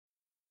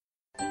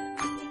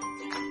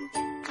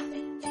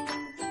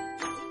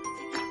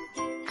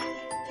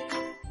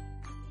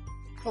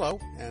Hello,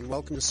 and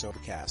welcome to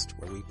Sobercast,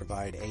 where we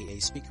provide AA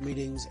speaker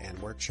meetings and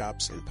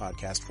workshops in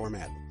podcast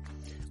format.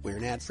 We're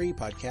an ad-free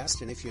podcast,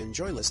 and if you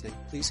enjoy listening,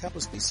 please help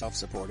us be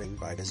self-supporting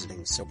by visiting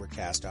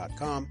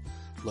Sobercast.com,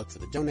 look for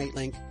the donate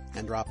link,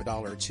 and drop $1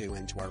 or $2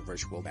 into our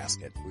virtual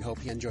basket. We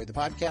hope you enjoy the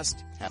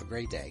podcast. Have a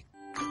great day.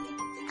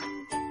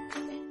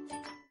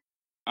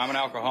 I'm an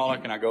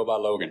alcoholic, and I go by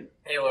Logan.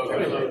 Hey,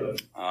 Logan.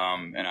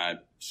 And I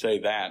say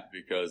that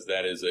because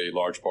that is a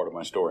large part of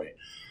my story.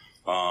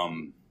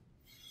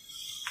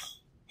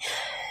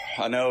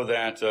 I know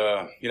that,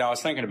 I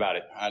was thinking about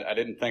it. I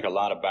didn't think a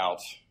lot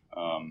about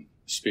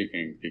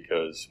speaking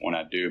because when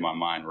I do, my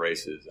mind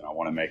races, and I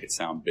want to make it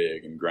sound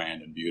big and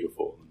grand and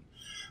beautiful. And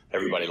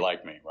everybody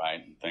like me,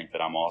 right? And think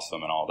that I'm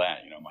awesome and all that,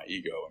 my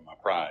ego and my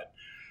pride,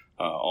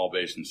 all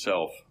based in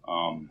self.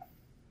 And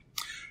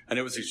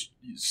it was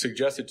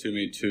suggested to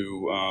me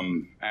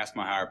to ask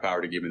my higher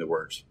power to give me the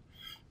words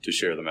to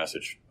share the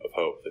message of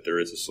hope, that there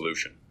is a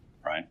solution,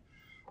 right?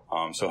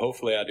 So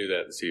hopefully I do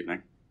that this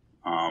evening.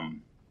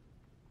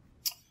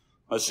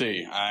 Let's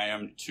see. I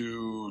am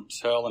to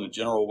tell in a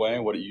general way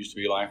what it used to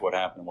be like, what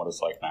happened, and what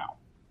it's like now,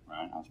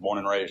 right? I was born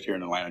and raised here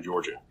in Atlanta,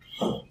 Georgia.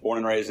 Born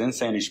and raised in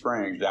Sandy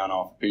Springs, down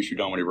off Peachtree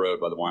Dunwoody Road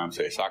by the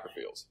YMCA soccer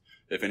fields.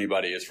 If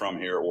anybody is from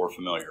here or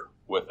familiar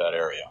with that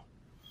area.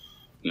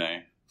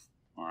 Nay?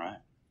 All right.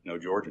 No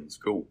Georgians.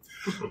 Cool.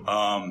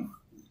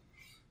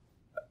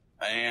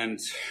 And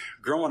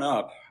growing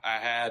up, I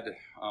had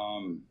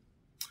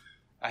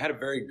a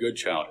very good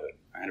childhood.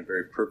 I had a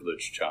very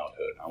privileged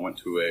childhood. I went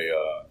to a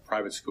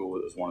private school.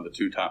 It was one of the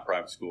 2 top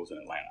private schools in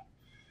Atlanta.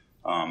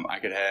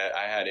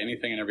 I had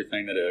anything and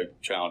everything that a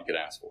child could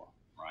ask for,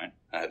 right?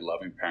 I had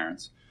loving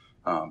parents,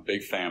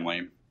 big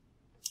family,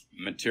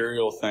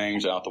 material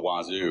things out the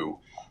wazoo,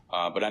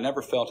 but I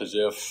never felt as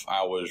if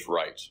I was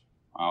right.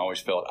 I always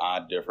felt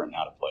odd, different,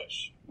 and out of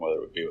place, whether it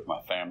would be with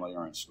my family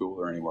or in school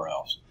or anywhere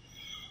else.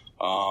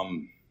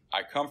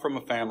 I come from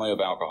a family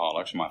of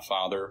alcoholics. My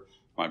father,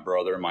 my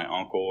brother, my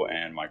uncle,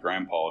 and my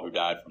grandpa, who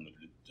died from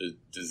the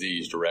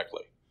disease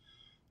directly.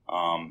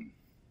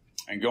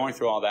 And going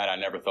through all that, I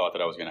never thought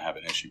that I was going to have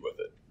an issue with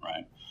it,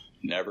 right?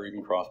 Never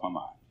even crossed my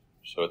mind.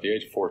 So at the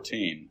age of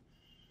 14,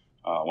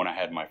 when I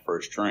had my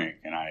first drink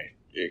and I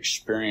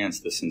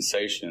experienced the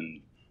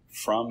sensation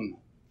from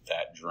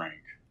that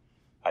drink,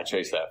 I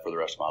chased that for the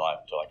rest of my life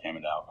until I came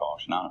into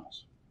Alcoholics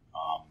Anonymous.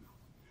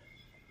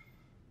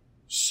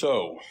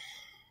 So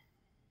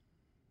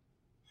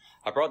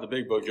I brought the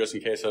big book just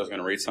in case I was going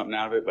to read something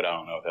out of it, but I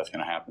don't know if that's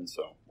going to happen,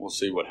 so we'll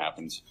see what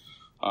happens.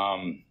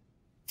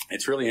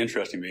 It's really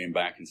interesting being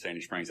back in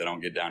Sandy Springs. I don't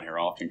get down here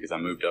often because I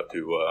moved up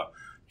to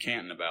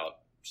Canton about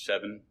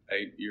 7-8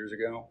 years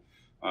ago,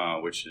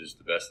 which is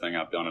the best thing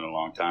I've done in a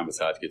long time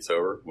besides get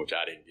sober, which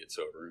I didn't get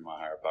sober, and my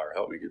higher power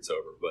helped me get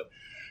sober. But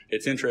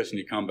it's interesting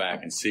to come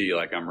back and see,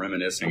 like I'm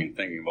reminiscing and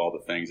thinking of all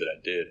the things that I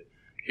did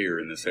here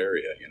in this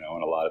area, and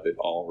a lot of it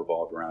all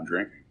revolved around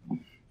drinking.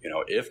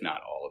 If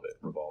not all of it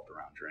revolved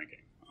around drinking.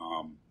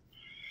 All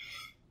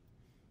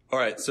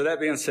right, so that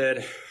being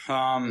said,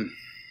 born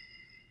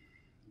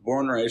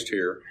and raised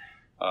here,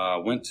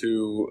 went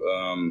to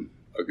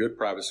a good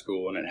private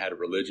school, and it had a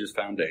religious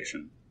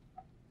foundation.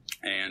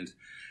 And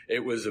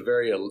it was a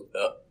very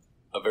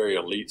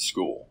elite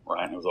school,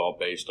 right? It was all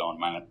based on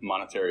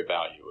monetary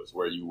value, is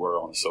where you were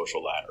on the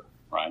social ladder,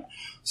 right?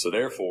 So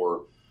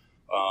therefore,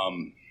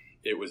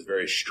 it was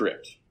very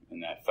strict in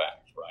that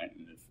fact, right?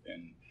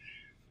 And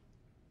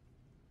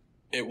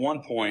at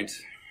one point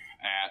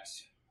at,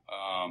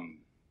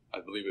 I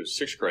believe it was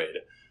 6th grade,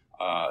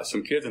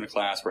 some kids in the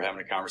class were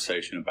having a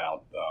conversation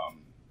about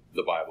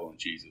the Bible and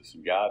Jesus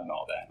and God and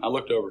all that. And I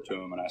looked over to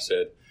them and I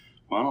said,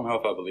 well, I don't know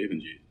if I believe in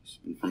Jesus.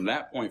 And from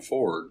that point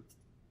forward,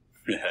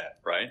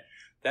 right?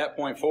 That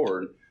point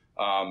forward,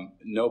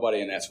 nobody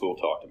in that school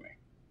talked to me.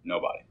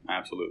 Nobody.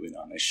 Absolutely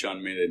none. They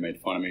shunned me. They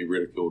made fun of me,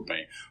 ridiculed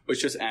me,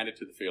 which just added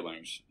to the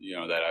feelings,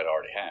 that I'd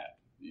already had,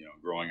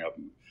 growing up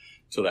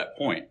to that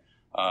point.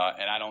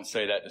 And I don't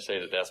say that to say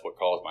that that's what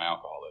caused my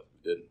alcoholism.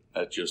 It didn't.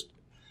 That just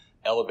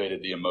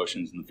elevated the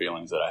emotions and the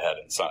feelings that I had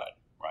inside,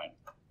 right?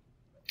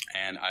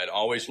 And I'd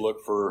always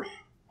look for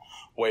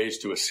ways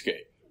to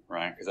escape,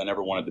 right? Because I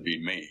never wanted to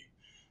be me.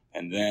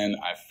 And then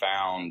I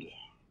found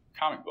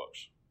comic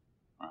books,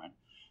 right?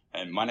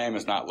 And my name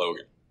is not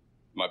Logan.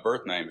 My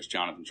birth name is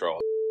Jonathan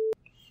Charles,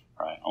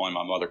 right? Only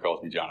my mother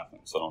calls me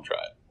Jonathan, so don't try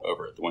it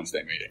over at the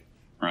Wednesday meeting,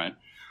 right?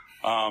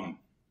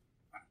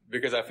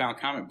 Because I found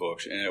comic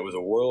books, and it was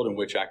a world in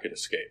which I could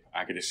escape.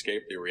 I could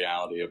escape the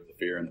reality of the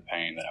fear and the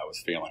pain that I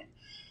was feeling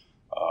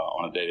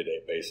on a day-to-day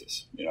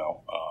basis,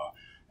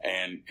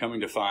 and coming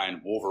to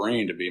find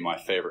Wolverine to be my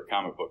favorite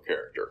comic book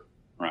character,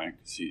 right?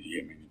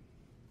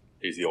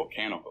 He's the old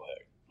cannibal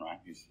head, right?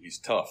 He's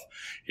tough.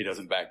 He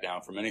doesn't back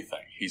down from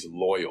anything. He's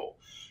loyal.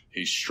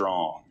 He's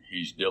strong.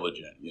 He's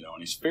diligent, and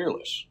he's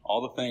fearless.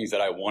 All the things that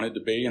I wanted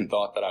to be and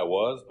thought that I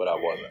was, but I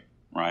wasn't,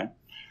 right?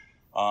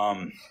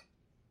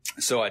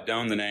 So I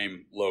donned the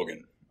name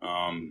Logan,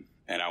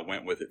 and I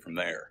went with it from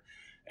there.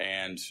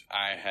 And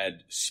I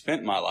had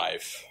spent my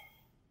life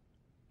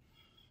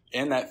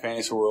in that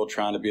fantasy world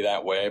trying to be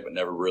that way, but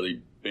never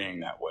really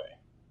being that way.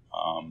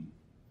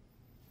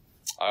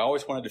 I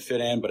always wanted to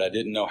fit in, but I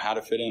didn't know how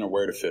to fit in or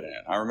where to fit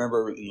in. I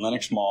remember in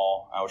Lenox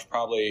Mall, I was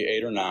probably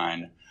 8 or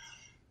 9,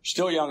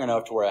 still young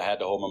enough to where I had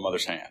to hold my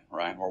mother's hand,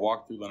 right? We're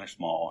walking through Lenox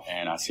Mall,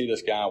 and I see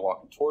this guy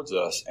walking towards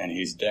us, and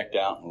he's decked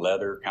out in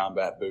leather,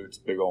 combat boots,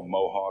 big old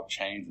mohawk,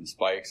 chains and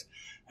spikes,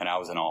 and I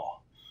was in awe.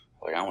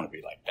 Like, I want to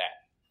be like that.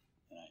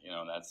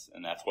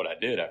 That's what I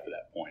did after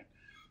that point.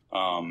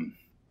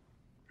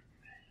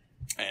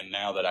 And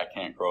now that I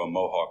can't grow a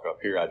mohawk up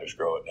here, I just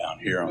grow it down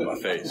here on my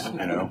face,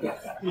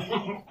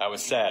 I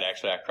was sad,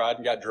 actually. I cried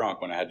and got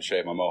drunk when I had to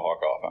shave my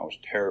mohawk off. I was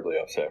terribly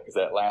upset because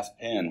that last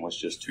pin was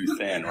just too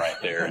thin right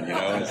there. And,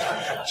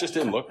 it just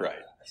didn't look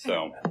right.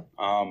 So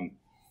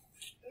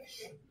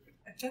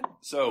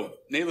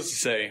needless to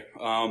say,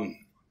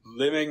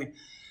 living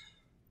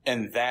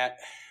in that,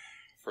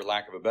 for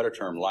lack of a better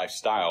term,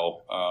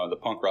 lifestyle, the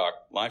punk rock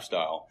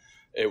lifestyle,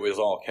 it was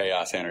all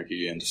chaos,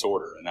 anarchy, and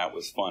disorder. And that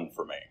was fun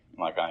for me.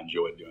 Like, I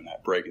enjoyed doing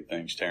that, breaking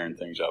things, tearing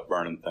things up,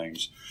 burning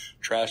things,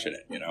 trashing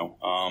it,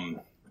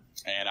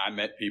 And I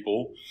met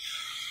people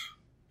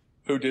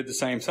who did the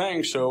same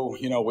thing. So,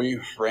 we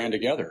ran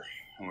together,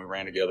 and we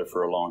ran together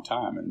for a long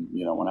time. And,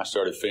 when I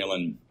started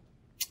feeling,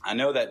 I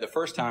know that the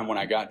first time when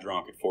I got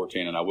drunk at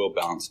 14, and I will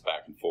bounce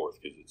back and forth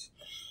because it's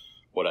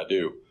what I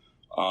do.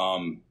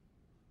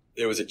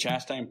 It was at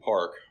Chastain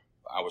Park.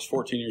 I was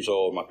 14 years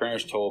old. My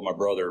parents told my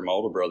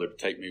older brother, to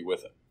take me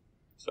with him.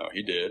 So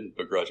he did,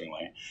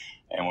 begrudgingly.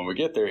 And when we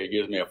get there, he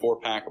gives me a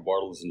 4-pack of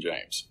Bartles and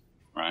James,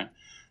 right?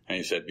 And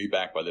he said, be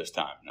back by this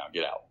time. Now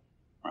get out,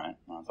 right?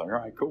 And I was like, all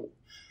right, cool.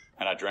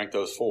 And I drank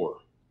those 4.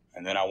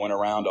 And then I went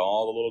around to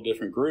all the little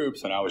different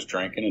groups, and I was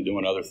drinking and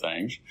doing other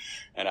things.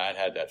 And I'd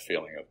had that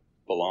feeling of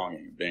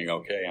belonging, being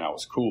okay, and I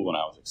was cool and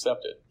I was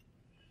accepted.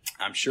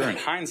 I'm sure in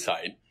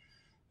hindsight,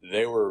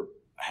 they were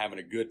having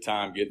a good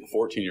time getting the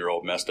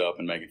 14-year-old messed up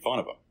and making fun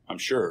of him. I'm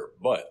sure.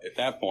 But at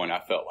that point, I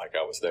felt like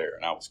I was there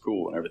and I was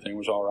cool and everything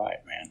was all right,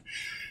 man.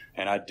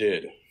 And I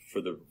did. For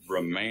the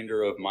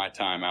remainder of my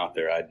time out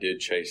there, I did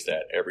chase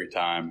that every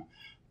time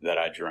that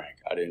I drank.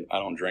 I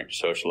don't drink to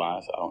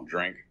socialize. I don't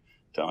drink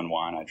to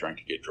unwind. I drink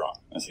to get drunk.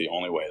 That's the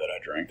only way that I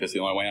drink. That's the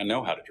only way I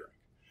know how to drink.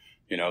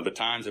 The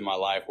times in my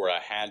life where I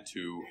had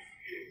to,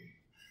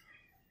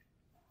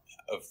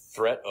 a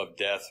threat of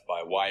death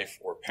by wife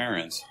or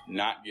parents,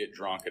 not get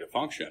drunk at a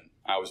function,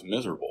 I was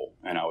miserable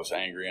and I was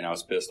angry and I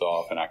was pissed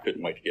off and I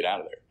couldn't wait to get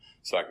out of there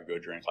so I could go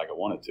drink like I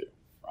wanted to,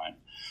 right?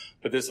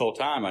 But this whole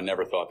time, I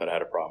never thought that I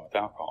had a problem with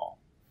alcohol,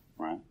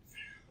 right?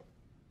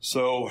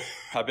 So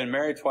I've been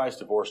married twice,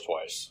 divorced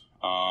twice.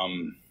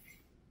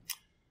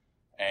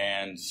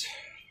 And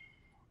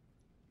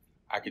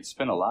I could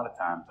spend a lot of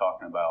time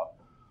talking about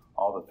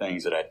all the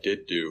things that I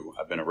did do.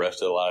 I've been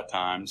arrested a lot of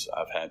times.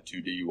 I've had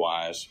 2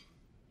 DUIs,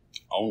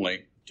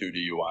 only 2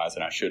 DUIs,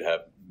 and I should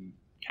have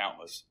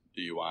countless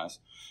DUIs.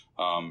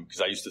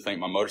 Because I used to think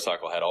my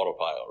motorcycle had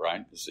autopilot,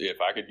 right? If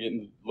I could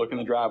look in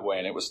the driveway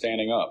and it was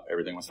standing up,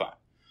 everything was fine.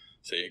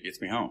 See, it gets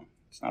me home.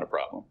 It's not a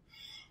problem.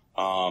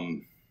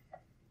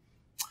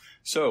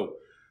 So,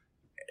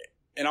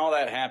 and all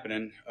that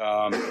happening,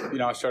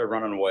 I started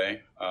running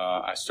away.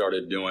 I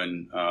started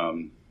doing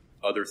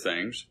other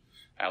things,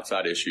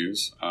 outside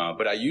issues.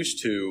 But I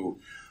used to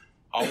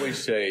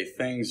always say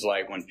things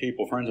like when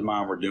friends of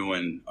mine were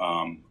doing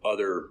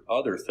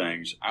other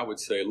things, I would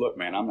say, look,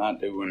 man, I'm not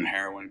doing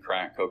heroin,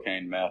 crack,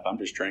 cocaine, meth. I'm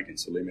just drinking,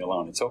 so leave me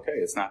alone. It's okay.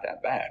 It's not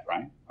that bad,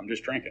 right? I'm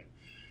just drinking.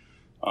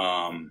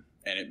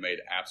 And it made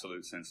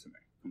absolute sense to me,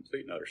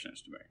 complete and utter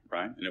sense to me,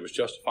 right? And it was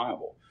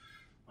justifiable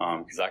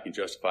because I can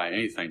justify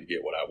anything to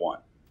get what I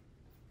want.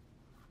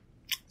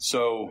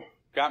 So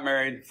got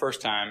married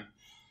first time.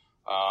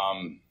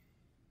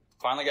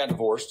 Finally got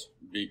divorced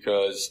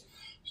because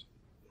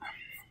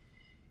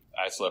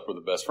I slept with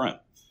a best friend.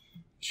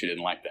 She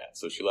didn't like that,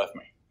 so she left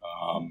me.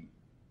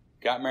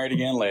 Got married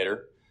again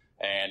later,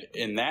 and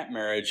in that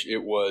marriage,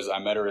 I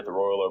met her at the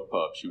Royal Oak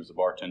Pub. She was a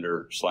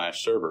bartender /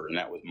 server, and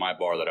that was my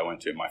bar that I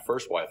went to. My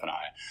first wife and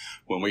I,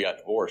 when we got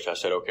divorced, I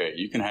said, okay,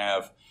 you can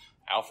have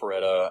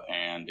Alpharetta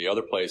and the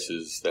other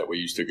places that we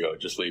used to go.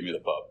 Just leave me the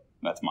pub.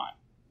 That's mine,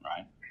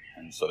 right?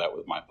 And so that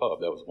was my pub.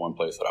 That was one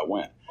place that I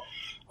went.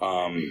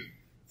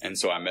 And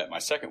so I met my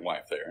second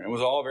wife there, and it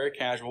was all very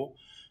casual,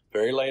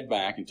 very laid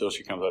back until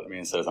she comes up to me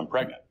and says, I'm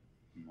pregnant.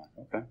 I'm like,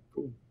 okay,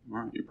 cool. All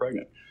right, you're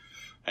pregnant.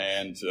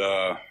 And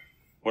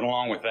went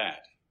along with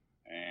that.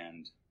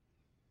 And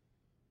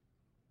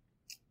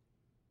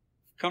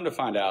come to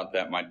find out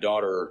that my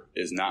daughter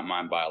is not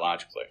mine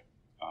biologically.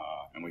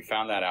 And we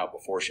found that out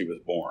before she was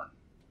born.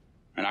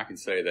 And I can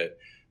say that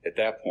at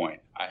that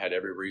point, I had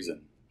every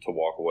reason to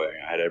walk away.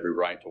 I had every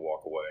right to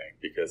walk away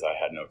because I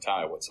had no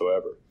tie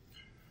whatsoever.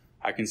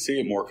 I can see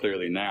it more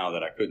clearly now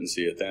that I couldn't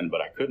see it then, but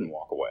I couldn't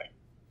walk away.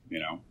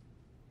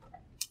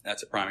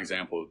 That's a prime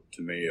example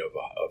to me of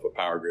a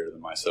power greater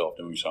than myself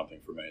doing something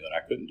for me that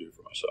I couldn't do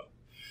for myself,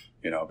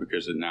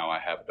 because now I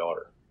have a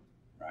daughter,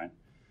 right?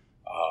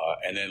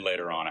 And then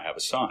later on I have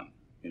a son,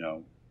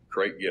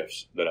 great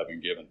gifts that I've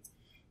been given,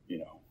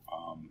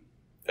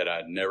 that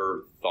I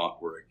never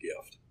thought were a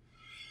gift.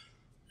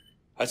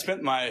 I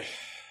spent my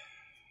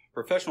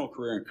professional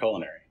career in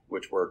culinary,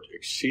 which worked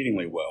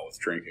exceedingly well with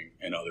drinking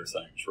and other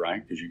things,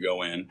 right? Because you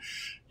go in,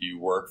 you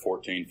work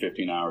 14,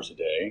 15 hours a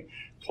day,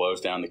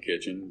 close down the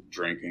kitchen,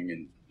 drinking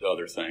and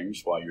other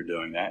things while you're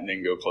doing that, and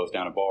then go close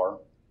down a bar,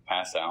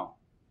 pass out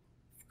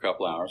for a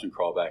couple hours, and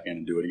crawl back in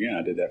and do it again.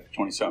 I did that for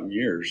 20-something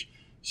years,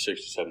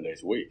 6 to 7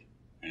 days a week.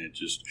 And it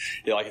just,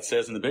 like it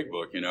says in the big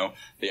book,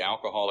 the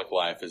alcoholic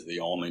life is the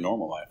only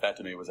normal life. That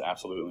to me was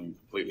absolutely and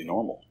completely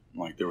normal.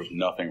 Like there was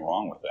nothing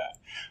wrong with that.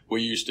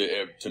 We used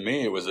to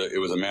me, it was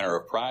a matter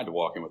of pride to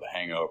walk in with a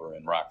hangover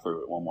and rock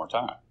through it one more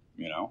time.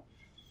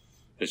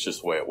 It's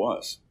just the way it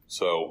was.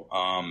 So,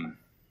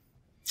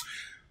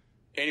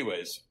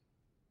 anyways,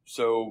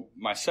 so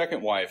my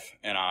second wife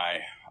and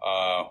I,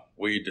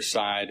 we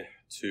decide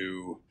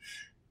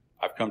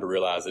I've come to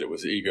realize that it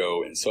was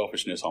ego and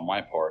selfishness on my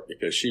part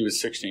because she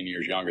was 16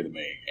 years younger than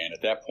me. And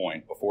at that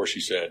point, before she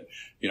said,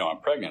 I'm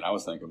pregnant, I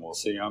was thinking, well,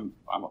 see, I'm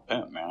a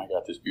pimp, man. I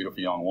got this beautiful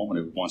young woman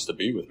who wants to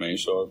be with me,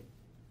 so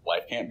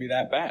life can't be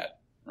that bad,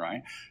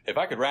 right? If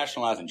I could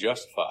rationalize and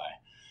justify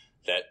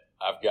that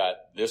I've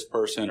got this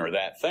person or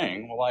that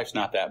thing, well, life's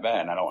not that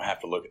bad, and I don't have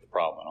to look at the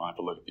problem. I don't have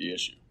to look at the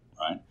issue,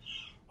 right?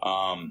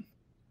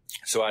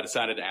 So I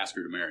decided to ask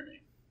her to marry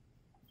me,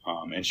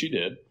 and she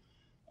did.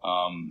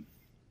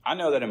 I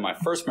know that in my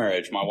first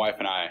marriage, my wife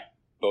and I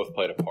both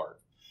played a part.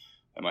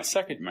 In my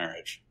second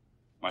marriage,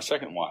 my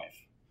second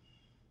wife,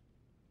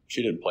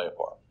 she didn't play a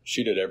part.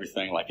 She did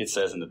everything like it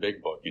says in the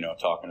big book,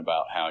 talking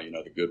about how,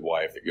 the good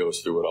wife that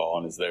goes through it all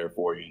and is there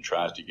for you and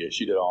tries to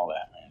she did all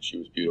that, man. She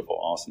was beautiful,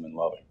 awesome, and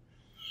loving,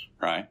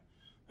 right?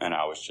 And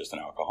I was just an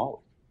alcoholic,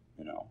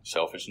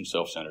 selfish and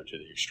self-centered to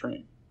the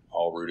extreme,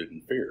 all rooted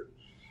in fear.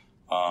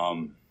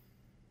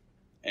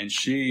 And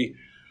she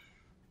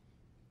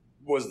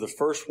was the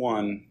first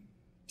one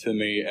to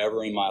me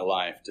ever in my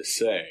life to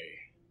say,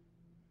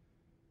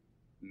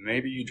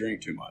 maybe you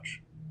drink too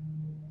much.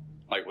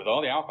 Like with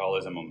all the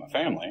alcoholism in my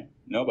family,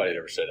 nobody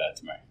ever said that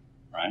to me,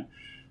 right?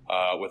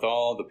 With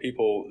all the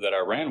people that I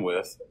ran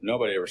with,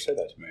 nobody ever said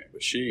that to me.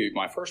 But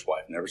my first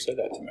wife, never said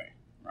that to me,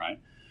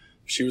 right?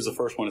 She was the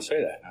first one to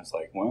say that. And I was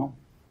like, well,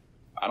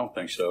 I don't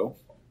think so.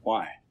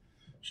 Why?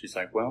 She's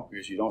like, well,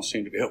 because you don't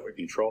seem to be able to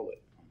control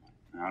it.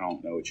 I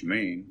don't know what you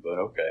mean, but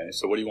okay.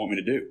 So what do you want me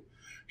to do?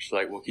 She's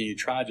like, well, can you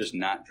try just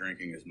not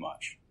drinking as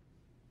much?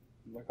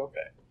 I'm like,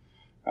 okay,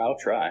 I'll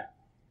try.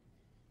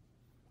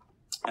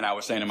 And I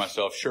was saying to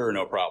myself, sure,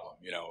 no problem.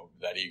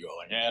 That ego,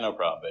 like, yeah, no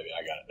problem, baby.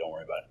 I got it. Don't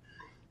worry about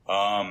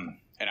it.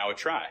 And I would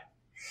try.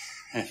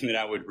 And then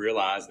I would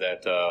realize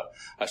that,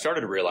 I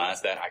started to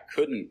realize that I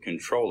couldn't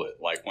control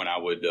it. Like when I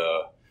would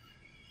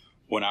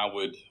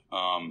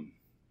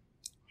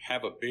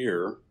have a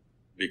beer,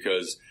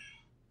 because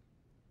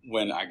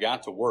when I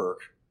got to work,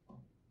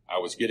 I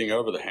was getting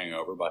over the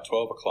hangover. By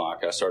 12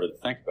 o'clock, I started to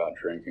think about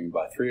drinking.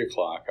 By 3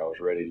 o'clock, I was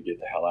ready to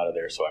get the hell out of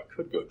there so I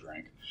could go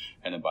drink.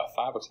 And then by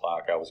 5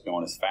 o'clock, I was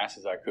going as fast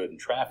as I could in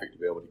traffic to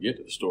be able to get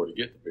to the store, to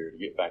get the beer, to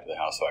get back to the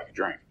house so I could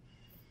drink.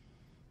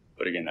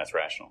 But again, that's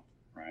rational,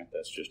 right?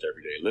 That's just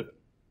everyday living,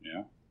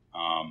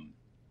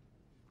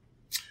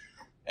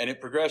 And it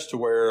progressed to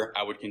where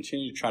I would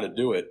continue to try to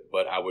do it,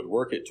 but I would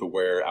work it to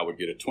where I would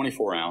get a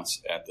 24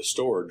 ounce at the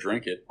store,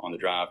 drink it on the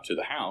drive to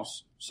the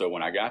house. So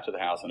when I got to the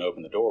house and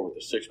opened the door with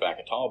a 6-pack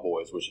of tall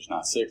boys, which is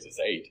not 6, it's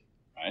 8,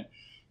 right?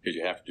 Because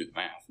you have to do the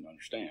math and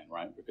understand,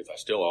 right? Because I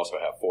still also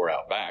have 4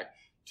 out back,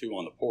 2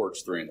 on the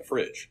porch, 3 in the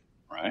fridge,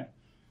 right?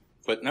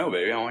 But no,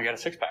 baby, I only got a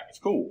 6-pack. It's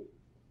cool.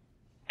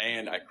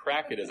 And I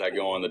crack it as I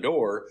go in the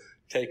door,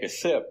 take a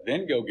sip,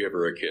 then go give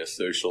her a kiss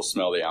so she'll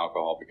smell the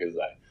alcohol because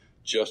I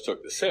just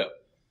took the sip.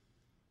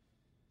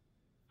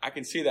 I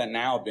can see that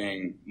now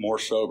being more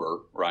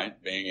sober, right,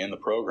 being in the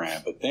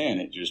program, but then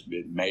it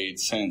made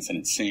sense and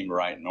it seemed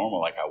right and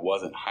normal, like I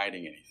wasn't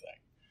hiding anything.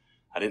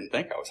 I didn't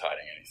think I was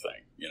hiding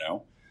anything,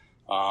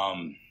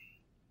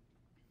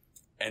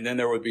 And then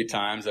there would be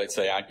times I'd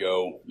say I'd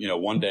go,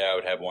 one day I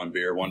would have 1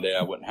 beer, one day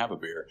I wouldn't have a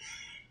beer.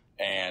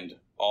 And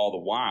all the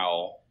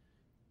while,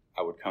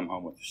 I would come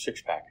home with a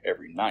 6-pack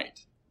every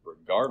night,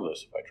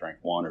 regardless if I drank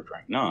 1 or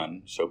drank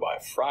none. So by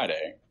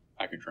Friday,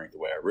 I could drink the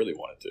way I really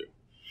wanted to,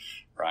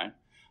 right?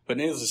 But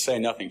needless to say,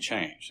 nothing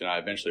changed. And I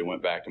eventually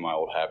went back to my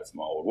old habits,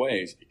 my old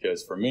ways,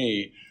 because for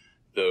me,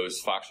 those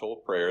foxhole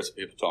prayers that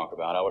people talk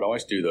about, I would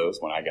always do those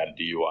when I got a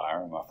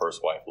DUI or my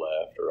first wife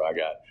left or I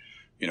got,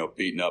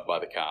 beaten up by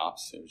the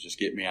cops. It was just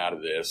get me out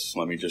of this.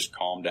 Let me just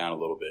calm down a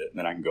little bit. And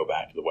then I can go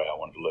back to the way I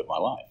wanted to live my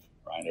life,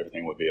 right?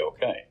 Everything would be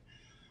okay.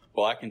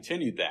 Well, I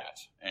continued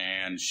that.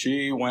 And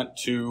she went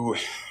to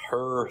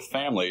her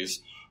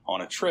family's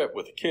on a trip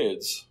with the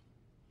kids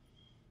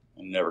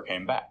and never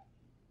came back.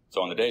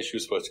 So on the day she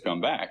was supposed to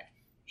come back,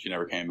 she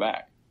never came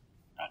back.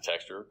 I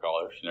texted her,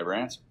 called her, she never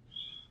answered.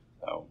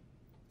 So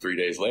 3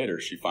 days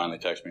later, she finally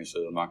texted me and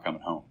said, I'm not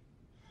coming home.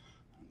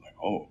 I'm like,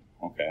 oh,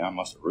 okay, I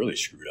must have really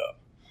screwed up.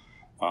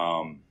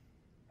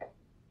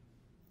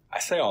 I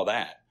say all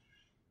that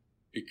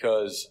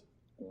because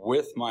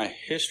with my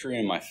history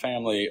and my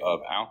family of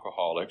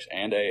alcoholics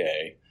and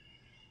AA,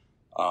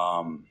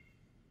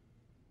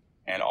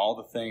 And all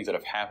the things that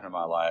have happened in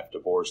my life,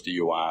 divorce,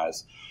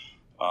 DUIs,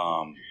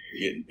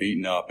 getting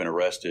beaten up and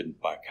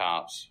arrested by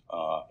cops,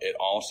 it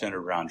all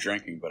centered around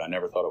drinking, but I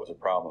never thought it was a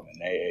problem.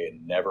 And AA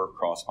had never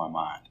crossed my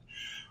mind.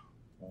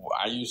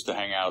 I used to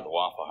hang out at the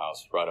Waffle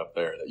House right up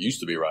there. That used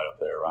to be right up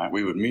there, right?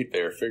 We would meet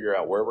there, figure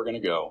out where we're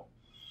going to go,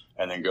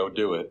 and then go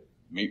do it,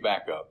 meet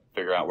back up,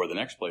 figure out where the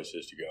next place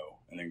is to go,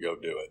 and then go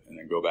do it, and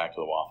then go back to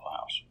the Waffle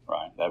House,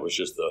 right? That was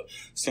just the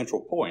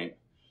central point.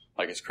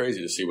 Like, it's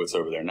crazy to see what's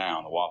over there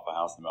now, the Waffle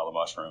House, the Mellow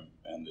Mushroom,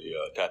 and the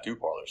tattoo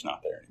parlor's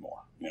not there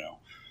anymore, you know.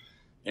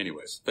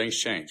 Anyways, things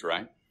change,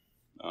 right?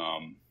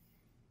 I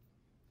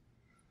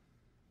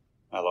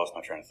lost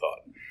my train of thought.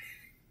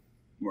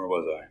 Where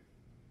was I?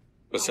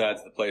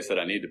 Besides the place that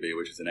I need to be,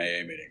 which is an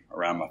AA meeting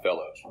around my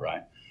fellows,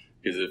 right?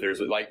 Because if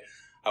there's like,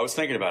 I was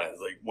thinking about it,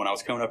 like when I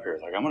was coming up here,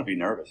 it's like, I'm going to be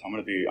nervous. I'm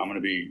going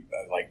to be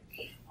like,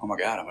 oh my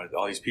God,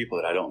 all these people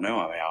that I don't know.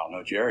 I mean, I don't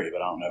know Jerry,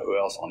 but I don't know who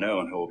else I'll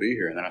know and who will be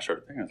here. And then I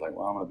started thinking, I was like,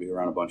 well, I'm going to be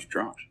around a bunch of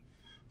drunks.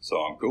 So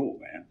I'm cool,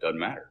 man. Doesn't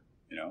matter.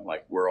 You know,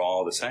 like we're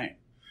all the same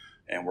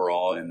and we're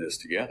all in this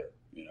together,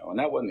 you know, and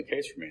that wasn't the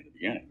case for me in the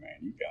beginning, man.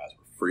 You guys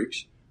were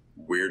freaks,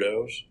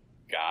 weirdos,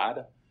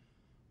 God,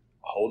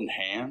 holding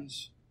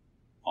hands.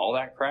 All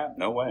that crap?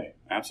 No way.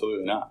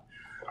 Absolutely not.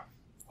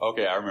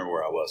 Okay, I remember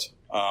where I was.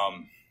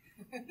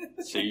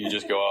 See, you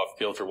just go off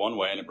kilter one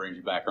way and it brings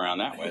you back around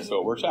that way, so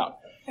it works out.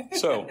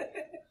 So,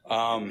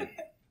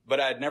 but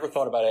I had never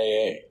thought about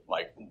AA.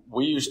 Like,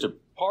 we used to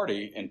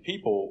party and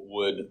people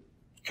would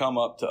come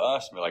up to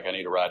us and be like, I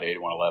need a ride to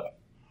 8111.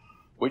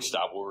 We'd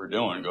stop what we were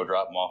doing and go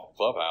drop them off at the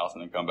clubhouse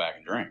and then come back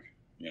and drink,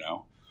 you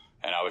know?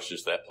 And I was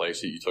just that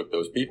place that you took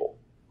those people,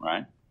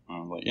 right? I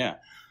was like, yeah.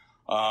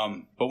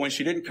 But when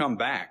she didn't come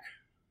back,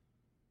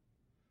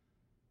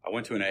 I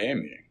went to an AA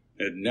meeting.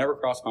 It had never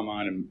crossed my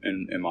mind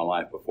in my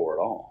life before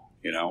at all,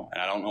 you know,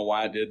 and I don't know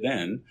why I did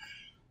then.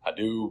 I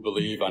do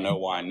believe I know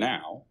why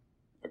now.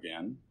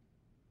 Again,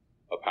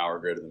 a power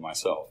greater than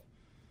myself.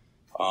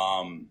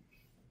 And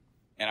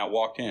I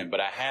walked in,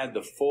 but I had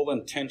the full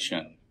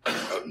intention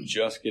of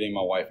just getting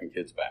my wife and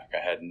kids back.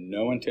 I had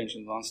no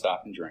intentions on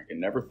stopping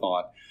drinking, never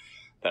thought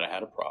that I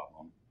had a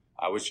problem.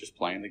 I was just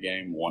playing the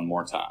game one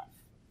more time.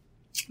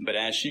 But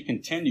as she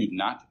continued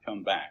not to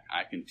come back,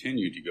 I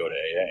continued to go to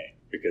AA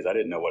because I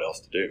didn't know what else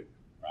to do,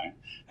 right?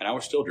 And I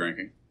was still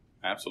drinking,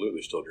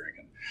 absolutely still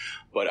drinking.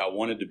 But I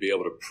wanted to be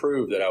able to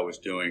prove that I was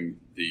going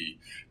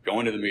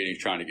to the meetings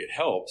trying to get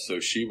help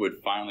so she would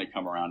finally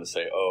come around to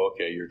say, oh,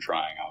 okay, you're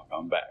trying, I'll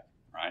come back,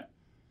 right?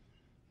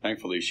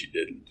 Thankfully, she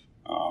didn't.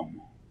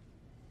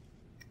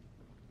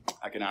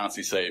 I can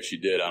honestly say if she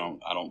did, I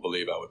don't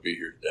believe I would be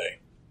here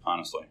today,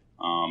 honestly.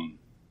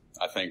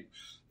 I think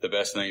the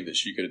best thing that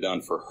she could have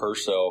done for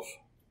herself,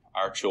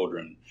 our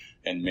children,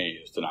 and me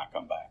is to not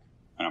come back.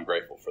 And I'm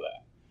grateful for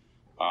that.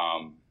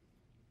 I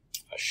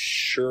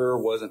sure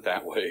wasn't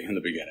that way in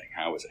the beginning.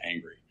 I was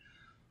angry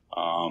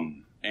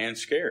and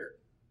scared,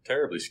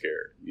 terribly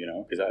scared, you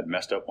know, because I had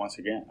messed up once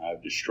again.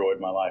 I've destroyed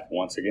my life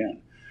once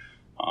again.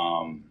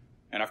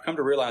 And I've come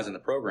to realize in the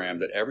program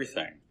that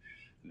everything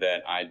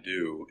that I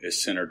do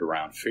is centered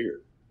around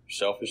fear.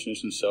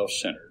 Selfishness and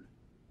self-centered.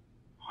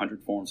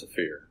 100 forms of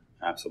fear.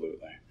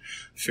 Absolutely.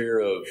 Fear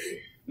of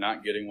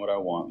not getting what I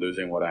want,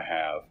 losing what I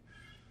have,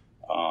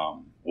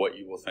 what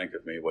you will think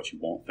of me, what you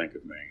won't think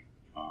of me,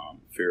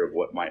 fear of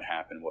what might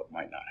happen, what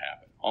might not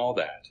happen. All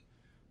that,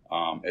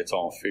 it's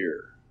all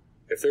fear.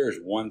 If there is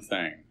one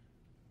thing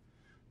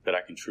that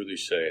I can truly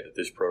say that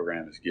this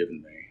program has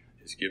given me,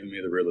 it's given me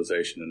the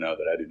realization to know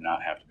that I do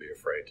not have to be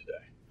afraid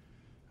today.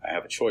 I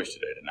have a choice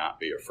today to not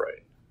be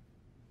afraid.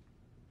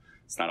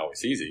 It's not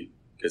always easy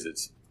because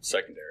it's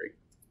secondary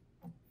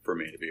for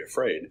me to be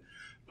afraid,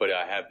 but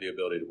I have the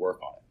ability to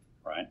work on it,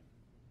 right?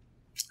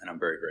 And I'm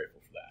very grateful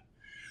for that.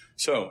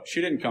 So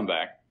she didn't come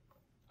back.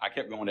 I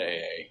kept going to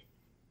AA,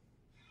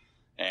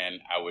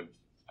 and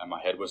my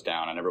head was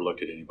down. I never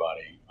looked at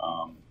anybody.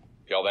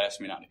 Y'all have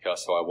asked me not to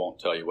cuss, so I won't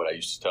tell you what I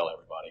used to tell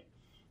everybody.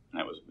 And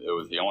it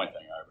was the only thing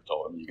I ever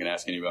told them. You can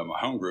ask anybody in my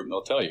home group, and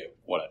they'll tell you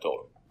what I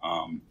told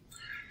them.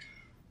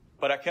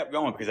 But I kept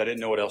going because I didn't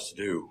know what else to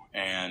do.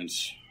 And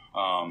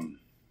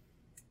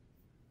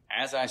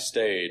as I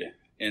stayed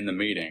in the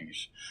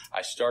meetings,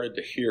 I started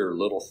to hear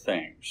little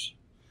things,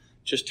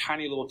 just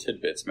tiny little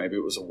tidbits. Maybe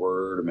it was a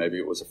word, or maybe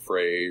it was a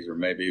phrase, or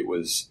maybe it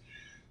was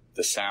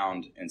the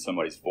sound in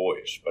somebody's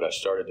voice. But I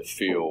started to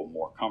feel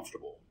more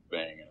comfortable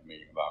being in a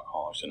meeting of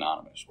Alcoholics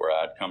Anonymous, where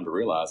I'd come to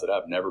realize that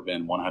I've never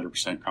been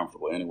 100%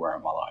 comfortable anywhere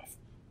in my life,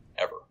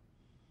 ever.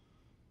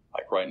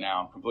 Like right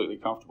now, I'm completely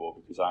comfortable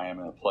because I am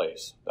in a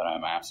place that I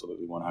am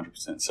absolutely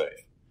 100%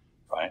 safe,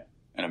 right?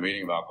 And a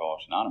meeting of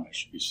Alcoholics Anonymous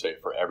should be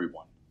safe for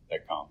everyone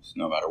that comes,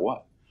 no matter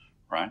what,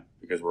 right?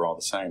 Because we're all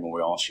the same and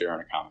we all share in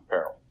a common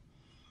peril.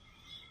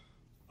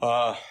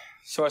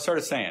 So I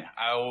started saying,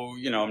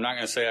 I'm not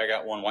going to say I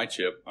got one white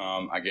chip.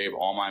 I gave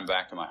all mine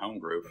back to my home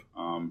group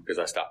because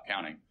I stopped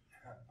counting.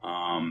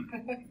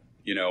 And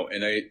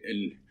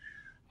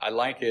I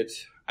like it.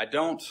 I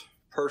don't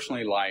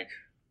personally like,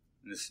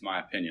 and this is my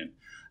opinion,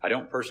 I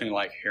don't personally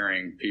like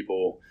hearing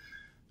people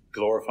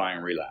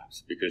glorifying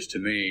relapse, because to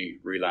me,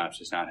 relapse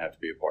does not have to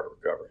be a part of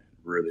recovery.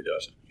 It really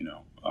doesn't,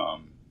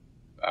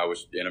 I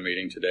was in a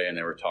meeting today and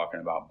they were talking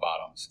about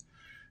bottoms,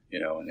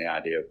 and the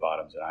idea of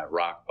bottoms, and I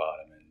rock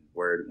bottom, and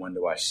when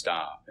do I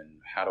stop, and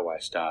how do I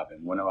stop,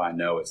 and when do I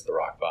know it's the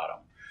rock bottom?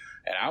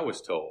 And I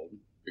was told,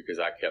 because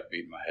I kept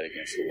beating my head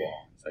against the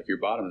wall, it's like your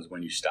bottom is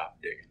when you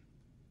stop digging.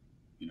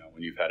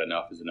 When you've had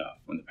enough is enough.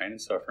 When the pain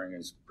and suffering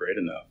is great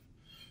enough,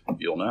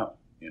 you'll know,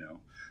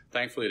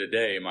 Thankfully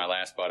today, my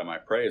last bottom, I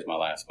pray, is my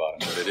last bottom,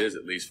 but it is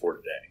at least for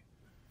today,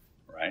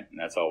 right? And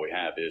that's all we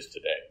have is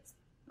today,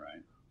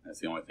 right? That's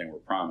the only thing we're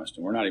promised,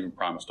 and we're not even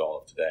promised all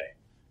of today.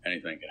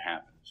 Anything can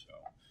happen, so...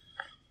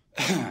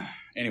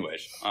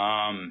 Anyways,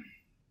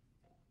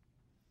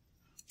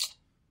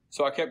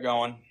 so I kept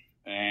going,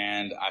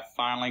 and I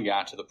finally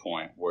got to the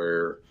point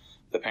where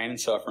the pain and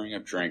suffering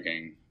of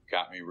drinking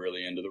got me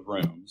really into the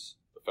rooms,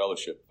 the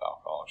Fellowship of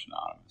Alcoholics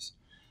Anonymous.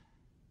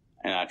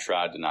 And I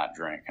tried to not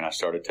drink, and I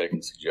started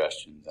taking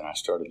suggestions, and I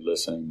started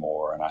listening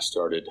more, and I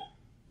started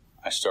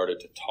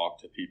to talk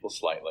to people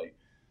slightly,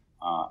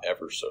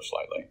 ever so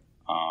slightly.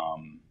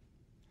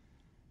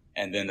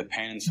 And then the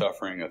pain and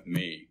suffering of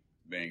me,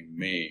 being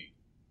me,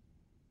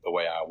 the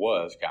way I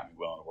was, got me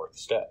willing to work the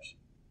steps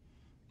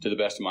to the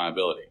best of my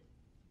ability,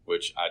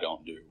 which I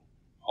don't do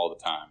all the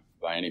time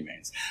by any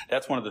means.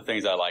 That's one of the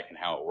things I like in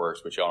how it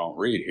works, which y'all don't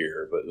read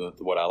here,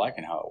 but what I like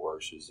in how it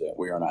works is that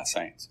we are not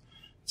saints.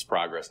 It's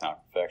progress,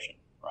 not perfection,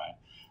 right?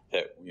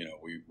 That,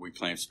 we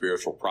claim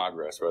spiritual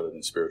progress rather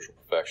than spiritual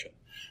perfection.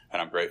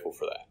 And I'm grateful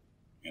for that,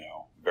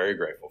 very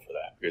grateful for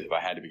that, because if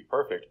I had to be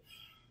perfect,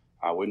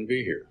 I wouldn't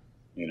be here,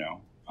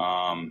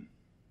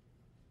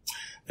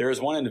 There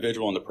was one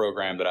individual in the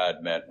program that I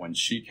had met when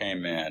she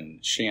came in.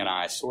 She and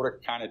I sort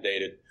of kind of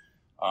dated,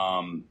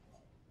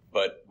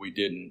 but we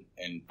didn't.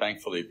 And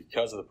thankfully,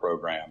 because of the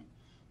program,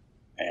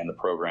 and the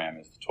program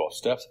is the 12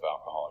 Steps of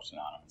Alcoholics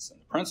Anonymous, and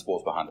the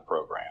principles behind the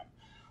program,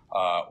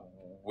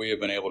 we have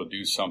been able to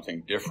do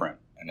something different,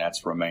 and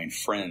that's remain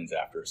friends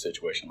after a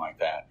situation like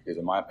that. Because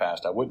in my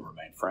past, I wouldn't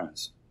remain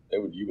friends.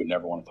 You would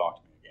never want to talk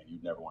to me again.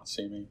 You'd never want to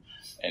see me.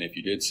 And if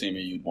you did see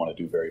me, you'd want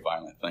to do very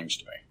violent things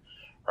to me,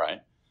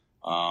 right?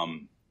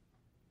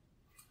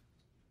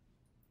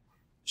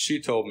 She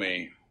told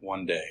me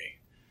one day,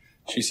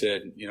 she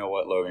said, "You know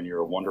what, Logan, you're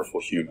a wonderful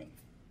human."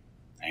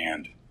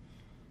 And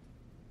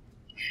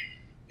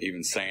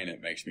even saying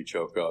it makes me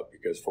choke up,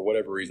 because for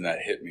whatever reason that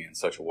hit me in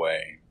such a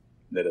way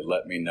that it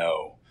let me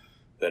know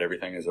that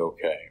everything is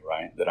okay,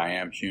 right? That I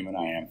am human,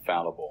 I am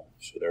fallible,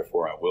 so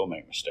therefore I will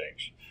make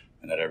mistakes,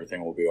 and that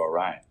everything will be all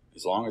right,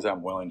 as long as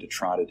I'm willing to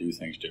try to do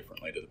things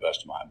differently to the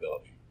best of my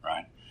ability,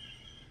 right?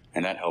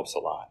 And that helps a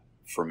lot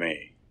for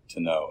me to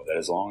know that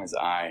as long as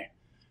I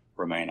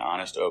remain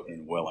honest, open,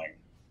 and willing,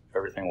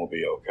 everything will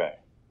be okay,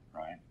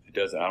 right? I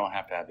don't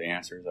have to have the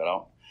answers. I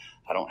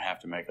don't have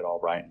to make it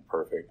all right and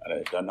perfect.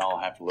 It doesn't all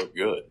have to look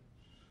good.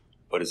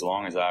 But as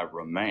long as I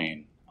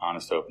remain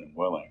honest, open, and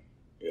willing,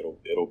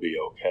 it'll be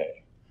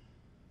okay.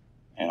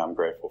 And I'm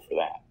grateful for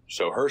that.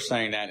 So her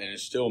saying that, and it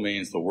still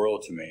means the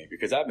world to me,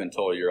 because I've been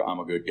told I'm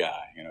a good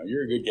guy.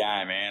 You're a good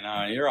guy,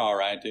 man. You're all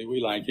right, dude.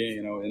 We like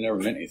you. It never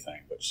meant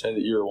anything. But to say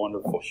that you're a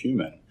wonderful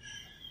human,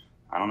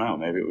 I don't know.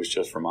 Maybe it was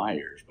just for my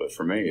ears, but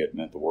for me, it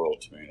meant the world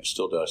to me, and it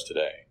still does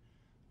today.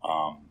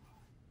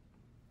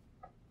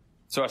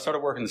 So I started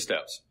working the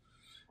steps,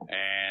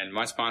 and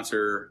my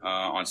sponsor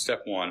on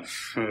step 1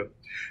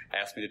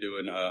 asked me to do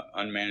an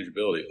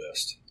unmanageability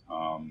list,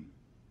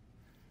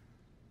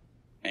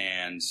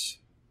 and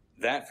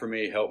that for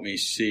me helped me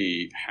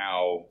see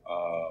how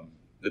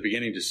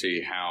beginning to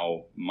see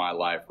how my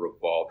life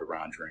revolved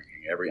around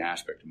drinking. Every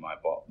aspect of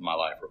my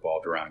life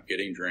revolved around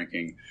getting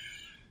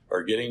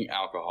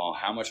alcohol,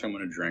 how much I'm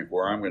going to drink,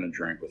 where I'm going to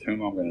drink, with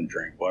whom I'm going to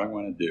drink, what I'm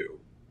going to do,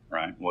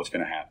 right? What's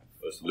going to happen?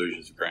 Those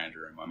delusions of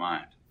grandeur in my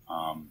mind.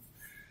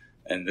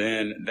 And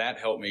then that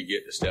helped me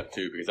get to step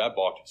 2, because I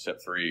balked at step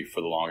 3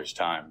 for the longest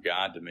time.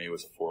 God to me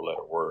was a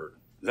 4-letter word.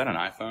 Is that an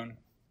iPhone?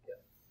 Yeah.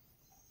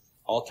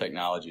 All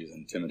technology is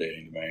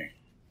intimidating to me.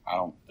 I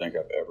don't think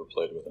I've ever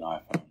played with an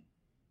iPhone.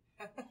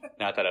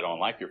 Not that I don't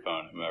like your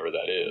phone, whomever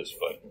that is,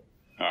 but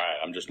all right,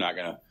 I'm just not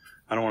going to,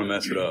 I don't want to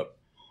mess it up.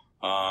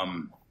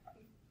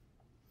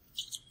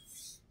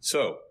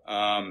 So,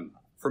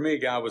 for me,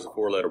 God was a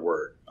 4-letter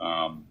word,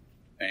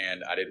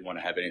 and I didn't want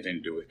to have anything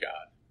to do with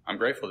God. I'm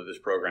grateful that this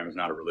program is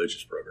not a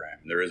religious program.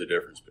 There is a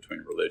difference between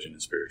religion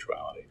and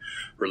spirituality.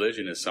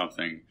 Religion is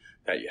something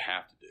that you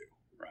have to do,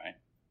 right,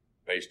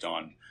 based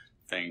on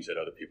things that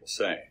other people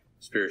say.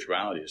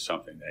 Spirituality is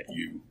something that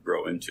you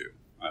grow into,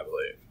 I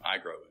believe. I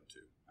grow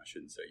into. I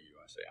shouldn't say you,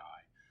 I say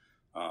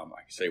I.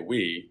 I can say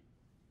we,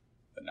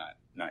 but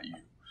not you.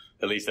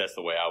 At least that's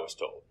the way I was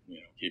told.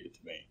 Keep it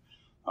to me.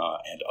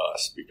 And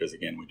us, because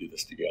again, we do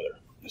this together.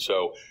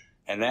 So,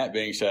 and that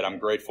being said, I'm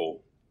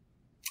grateful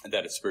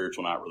that it's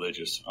spiritual, not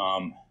religious.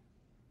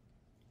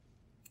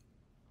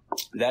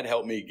 That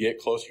helped me get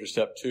closer to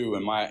step 2.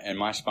 And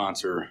my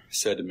sponsor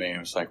said to me, it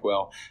was like,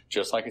 well,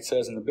 just like it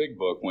says in the big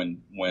book,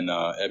 when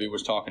Evie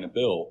was talking to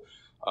Bill,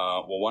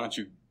 well, why don't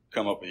you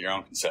come up with your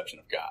own conception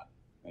of God?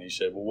 And he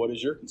said, well, what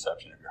is your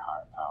conception of your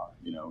higher power?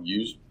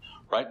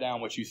 Write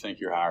down what you think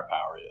your higher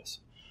power is.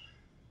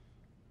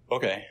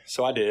 Okay,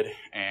 so I did,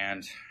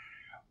 and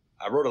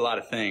I wrote a lot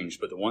of things,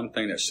 but the one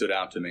thing that stood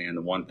out to me and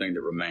the one thing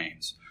that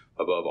remains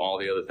above all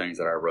the other things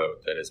that I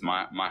wrote, that is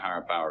my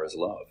higher power is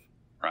love,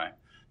 right?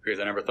 Because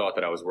I never thought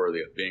that I was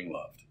worthy of being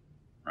loved,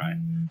 right?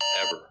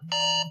 Ever.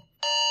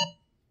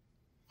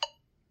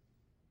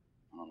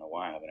 I don't know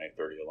why I have an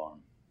 8:30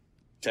 alarm.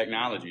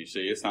 Technology,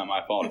 see, it's not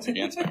my fault. It's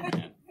against me,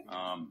 man.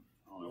 I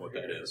don't know what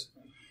that is.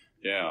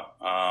 Yeah.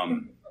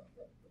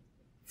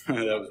 That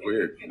was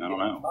weird. I don't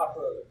know.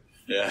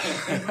 Yeah.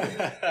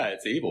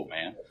 It's evil,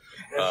 man.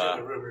 That's the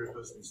other room we were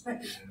supposed to be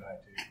speaking in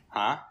tonight, too.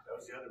 Huh? That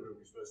was the other room we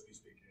were supposed to be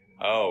speaking in.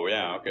 Oh,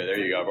 yeah. Okay, there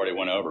you go. I've already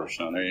went over,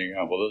 so there you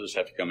go. Well, they'll just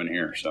have to come in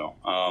here.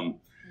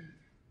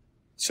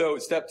 So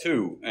step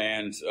 2,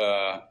 and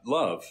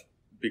love,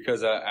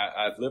 because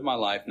I've lived my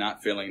life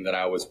not feeling that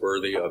I was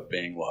worthy of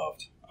being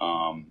loved.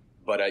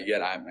 But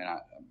yet,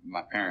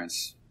 my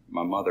parents,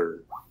 my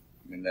mother,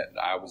 that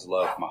I was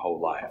loved my whole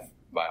life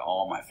by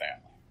all my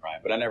family, right?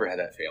 But I never had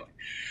that feeling.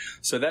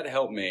 So that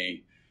helped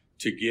me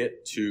to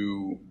get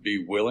to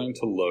be willing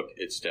to look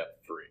at step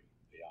 3,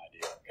 the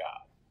idea of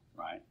God,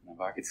 right? And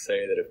if I could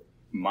say that if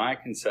my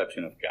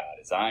conception of God,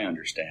 as I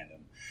understand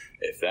him,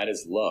 if that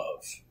is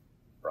love,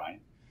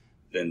 right,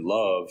 then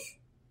love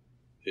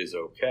is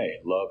okay.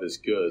 Love is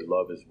good.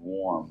 Love is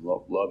warm.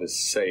 Love is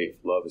safe.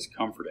 Love is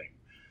comforting.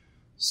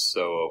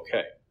 So,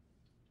 okay.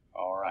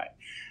 All right.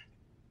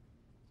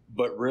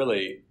 But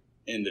really,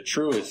 in the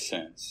truest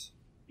sense,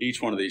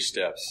 each one of these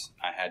steps,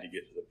 I had to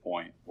get to the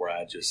point where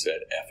I just said,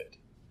 F it.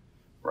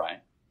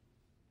 Right?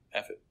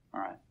 F it.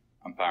 All right.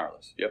 I'm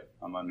powerless. Yep.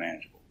 I'm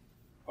unmanageable.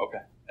 Okay.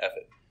 F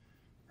it.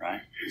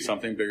 Right?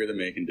 Something bigger than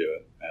me can do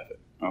it. F it.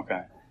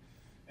 Okay.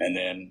 And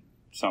then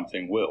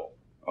something will.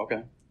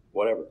 Okay.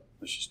 Whatever.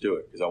 Let's just do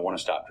it, because I want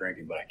to stop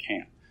drinking, but I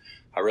can't.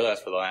 I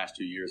realized for the last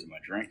 2 years of my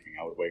drinking,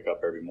 I would wake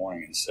up every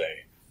morning and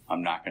say,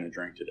 I'm not going to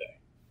drink today.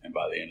 And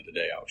by the end of the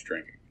day, I was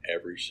drinking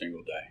every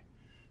single day.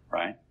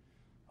 Right?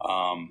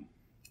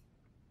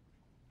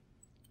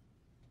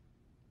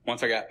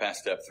 Once I got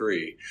past step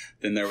 3,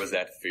 then there was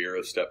that fear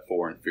of step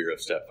 4 and fear of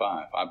step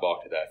 5. I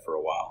balked at that for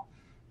a while.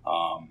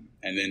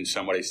 And then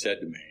somebody said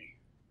to me,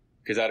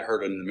 because I'd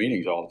heard it in the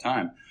meetings all the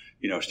time,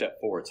 step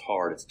 4, it's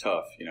hard, it's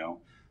tough, And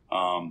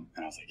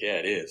I was like, yeah,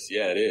 it is.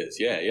 Yeah, it is.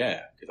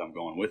 Yeah. Because I'm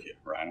going with you,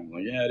 right? I'm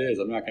like, yeah, it is.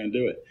 I'm not going to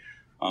do it.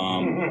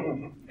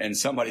 And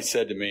somebody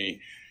said to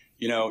me,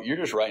 you're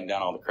just writing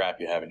down all the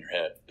crap you have in your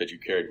head that you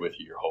carried with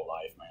you your whole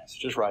life, man. So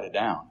just write it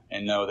down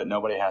and know that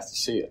nobody has to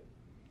see it,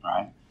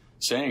 right?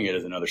 Saying it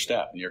is another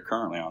step, and you're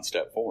currently on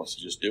step 4, so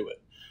just do it.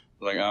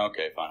 I was like, oh,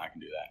 okay, fine, I can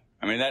do that.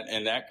 I mean,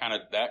 that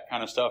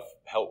kind of stuff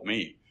helped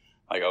me.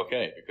 Like,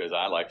 okay, because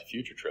I like to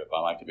future trip.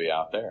 I like to be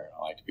out there.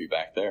 I like to be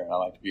back there. And I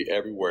like to be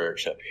everywhere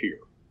except here,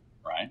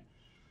 right?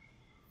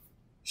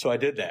 So I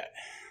did that.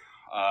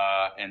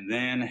 And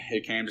then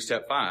it came to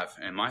step 5.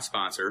 And my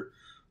sponsor,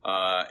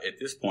 at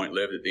this point,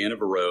 lived at the end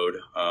of a road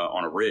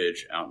on a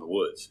ridge out in the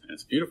woods. And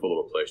it's a beautiful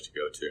little place to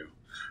go to.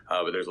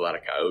 But there's a lot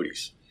of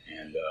coyotes.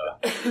 And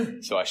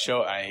so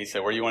he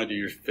said, where do you want to do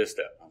your 5th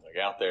step? I was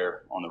like, out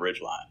there on the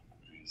ridge line.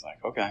 And he's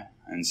like, okay.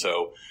 And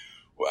so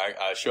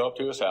I show up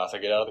to his house. I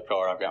get out of the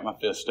car. I've got my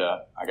 5th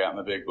step. I got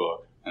my big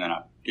book. And then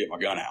I get my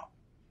gun out,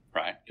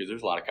 right? Because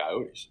there's a lot of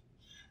coyotes.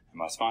 And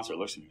my sponsor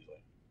looks at me and he's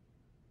like,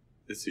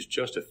 this is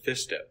just a 5th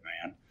step,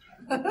 man.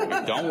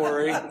 Like, don't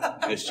worry.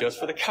 It's just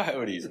for the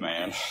coyotes,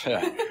 man.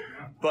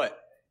 But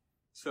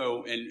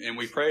so, and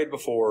we prayed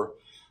before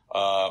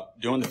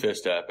doing the 5th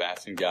step,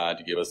 asking God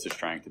to give us the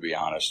strength to be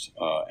honest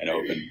and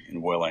open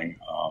and willing.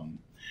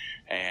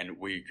 And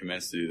we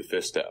commenced to do the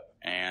 5th step.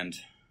 And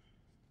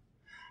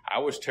I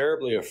was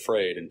terribly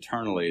afraid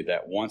internally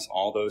that once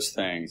all those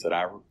things that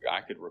I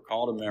could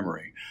recall to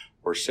memory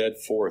were said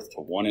forth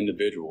to one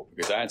individual,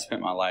 because I had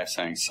spent my life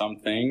saying some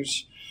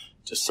things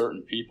to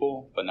certain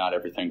people, but not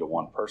everything to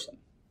one person,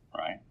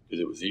 right?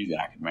 Because it was easy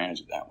and I could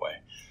manage it that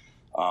way.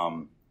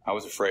 I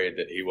was afraid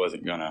that he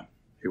wasn't going to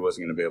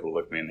be able to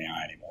look me in the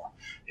eye anymore.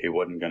 He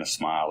wasn't going to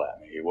smile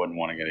at me. He wasn't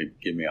going to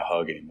give me a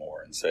hug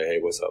anymore and say, hey,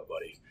 what's up,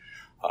 buddy?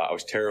 I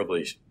was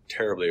terribly,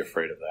 terribly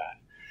afraid of that.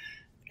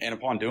 And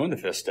upon doing the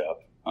 5th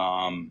step,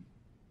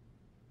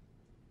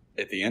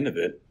 at the end of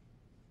it,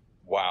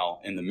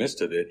 while in the midst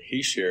of it,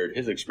 he shared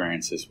his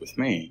experiences with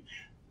me,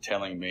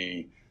 telling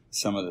me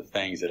some of the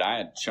things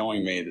that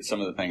showing me that some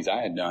of the things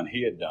I had done,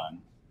 he had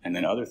done, and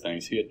then other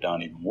things he had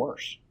done even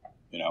worse,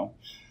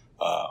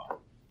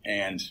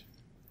 and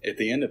at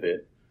the end of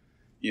it,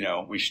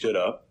 we stood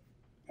up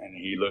and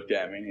he looked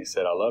at me and he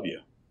said, I love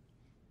you.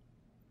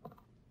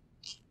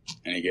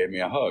 And he gave me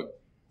a hug.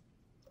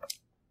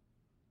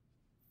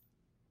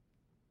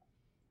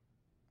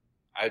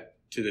 I,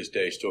 to this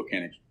day, still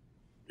can't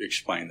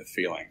explain the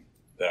feeling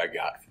that I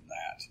got from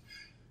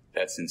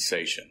that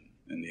sensation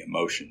and the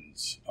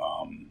emotions.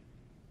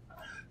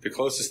 The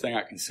closest thing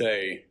I can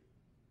say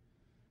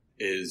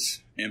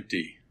is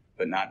empty,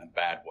 but not in a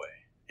bad way.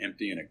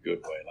 Empty in a good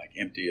way, like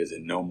empty as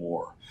in no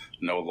more,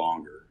 no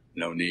longer,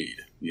 no need,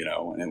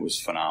 and it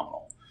was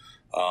phenomenal.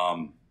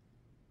 And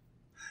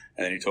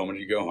then he told me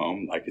to go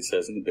home, like it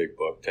says in the big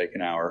book, take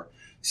an hour,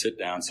 sit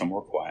down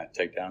somewhere quiet,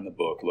 take down the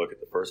book, look at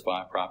the first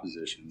 5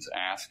 propositions,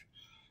 ask,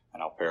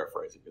 and I'll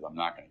paraphrase it because I'm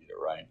not going to get it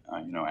right.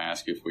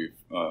 Ask if we've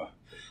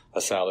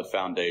a solid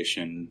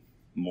foundation,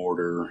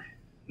 mortar,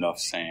 enough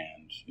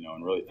sand,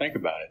 and really think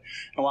about it.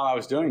 And while I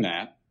was doing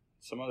that,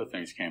 some other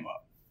things came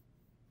up,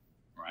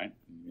 right?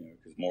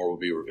 Because more will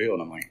be revealed.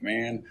 I'm like,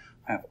 man,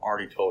 I have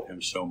already told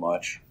him so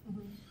much.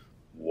 Mm-hmm.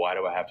 Why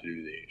do I have to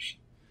do these?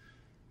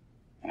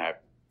 And I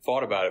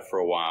thought about it for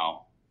a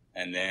while,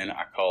 and then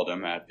I called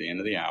him at the end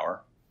of the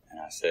hour, and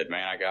I said,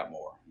 man, I got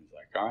more. He's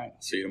like, all right,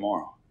 I'll see you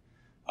tomorrow.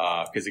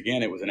 Because,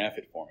 again, it was an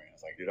effort for me. I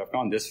was like, dude, I've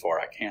gone this far.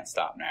 I can't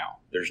stop now.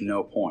 There's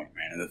no point,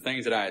 man. And the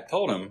things that I had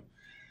told him,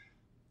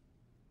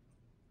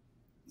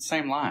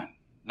 same line.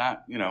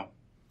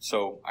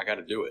 So I got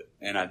to do it.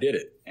 And I did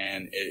it.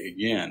 And it,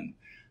 again,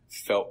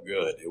 felt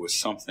good. It was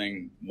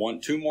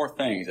two more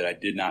things that I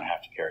did not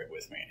have to carry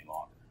with me any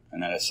longer.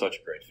 And that is such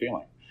a great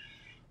feeling.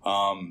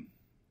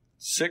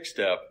 6th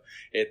step,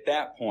 at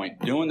that point,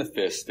 doing the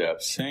 5th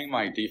step, seeing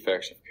my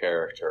defects of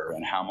character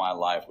and how my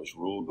life was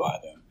ruled by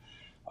them,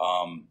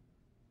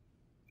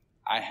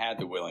 I had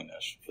the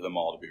willingness for them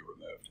all to be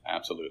removed.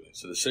 Absolutely.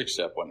 So the 6th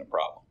step wasn't a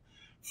problem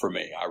for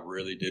me. I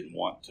really didn't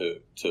want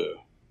to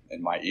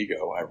in my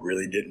ego, I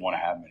really didn't want to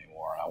have them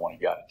anymore. I wanted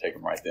God to take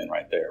them right then,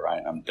 right there,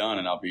 right? I'm done,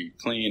 and I'll be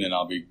clean, and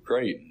I'll be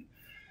great. And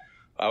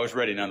I was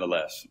ready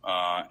nonetheless.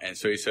 And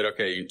so he said,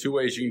 okay, in 2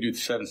 ways you can do the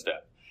 7th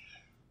step.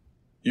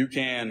 You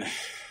can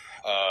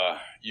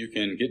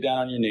get down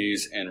on your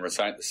knees and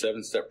recite the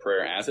 7th-step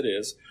prayer as it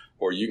is,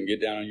 or you can get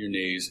down on your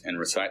knees and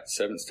recite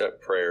the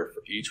 7th-step prayer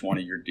for each one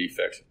of your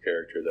defects of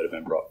character that have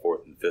been brought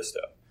forth in the 5th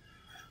step.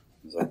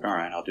 I was like, all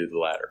right, I'll do the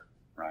latter,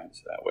 right?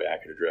 So that way I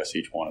could address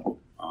each one of them.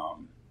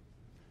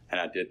 And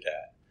I did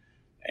that.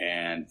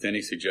 And then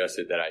he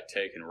suggested that I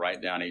take and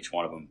write down each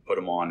one of them, put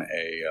them on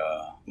a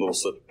little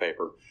slip of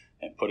paper,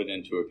 and put it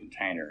into a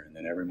container. And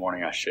then every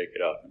morning I shake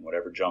it up, and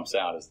whatever jumps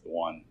out is the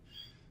one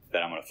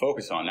that I'm going to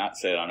focus on. Not to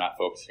say that I'm not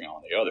focusing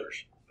on the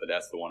others, but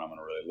that's the one I'm going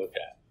to really look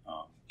at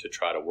to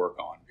try to work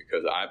on,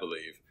 because I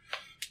believe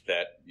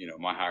that,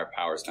 my higher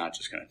power is not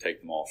just going to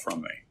take them all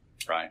from me,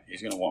 right?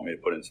 He's going to want me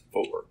to put in some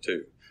footwork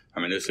too.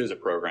 I mean, this is a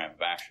program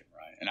of action,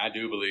 right? And I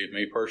do believe,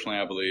 me personally,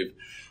 I believe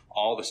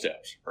all the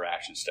steps are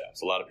action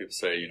steps. A lot of people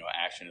say,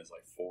 action is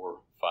like 4,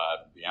 5,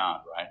 and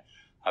beyond, right?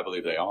 I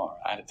believe they are.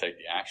 I had to take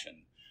the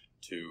action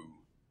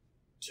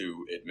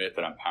to admit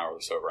that I'm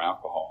powerless over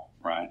alcohol,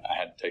 right? I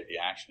had to take the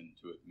action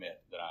to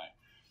admit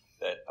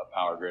that a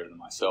power greater than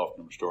myself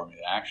can restore me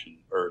to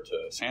action or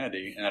to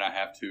sanity, and that I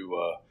have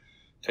to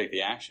take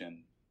the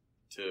action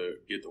to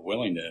get the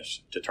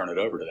willingness to turn it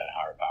over to that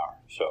higher power.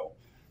 So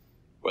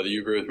whether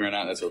you agree with me or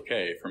not, that's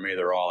okay. For me,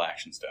 they're all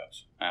action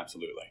steps.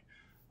 Absolutely.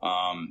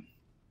 And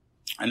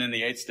then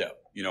the 8th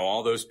step,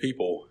 all those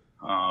people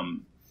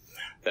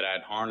that I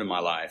had harmed in my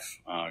life,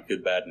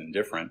 good, bad, and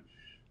indifferent,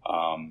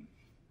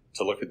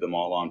 to look at them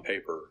all on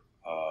paper.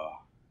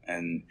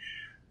 And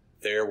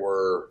there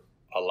were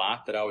a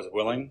lot that I was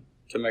willing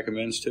to make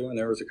amends to, and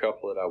there was a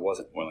couple that I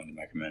wasn't willing to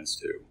make amends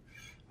to.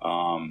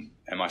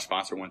 And my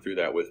sponsor went through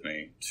that with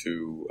me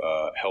to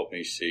help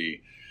me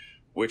see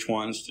which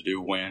ones to do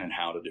when and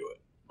how to do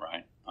it,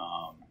 right?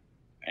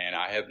 And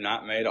I have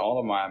not made all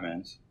of my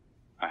amends.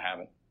 I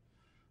haven't.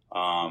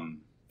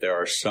 There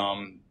are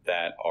some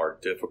that are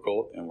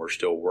difficult, and we're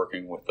still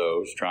working with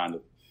those, trying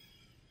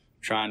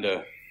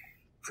to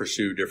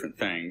pursue different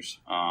things,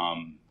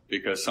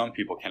 because some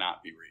people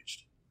cannot be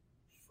reached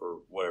for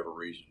whatever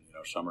reason.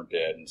 Some are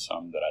dead, and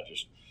some that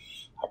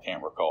I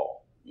can't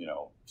recall,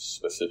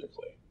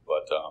 specifically.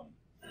 But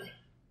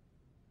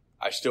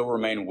I still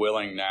remain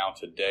willing now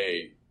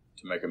today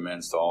to make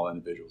amends to all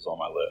individuals on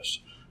my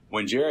list.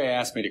 When Jerry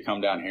asked me to come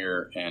down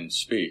here and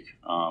speak,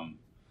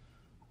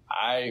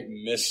 I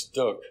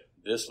mistook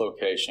this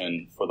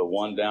location for the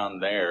one down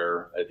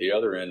there at the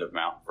other end of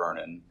Mount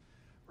Vernon,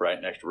 right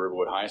next to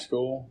Riverwood High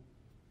School.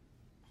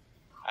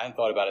 I hadn't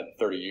thought about it in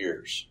 30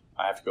 years.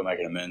 I have to go make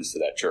an amends to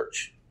that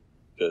church,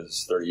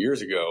 because 30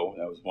 years ago,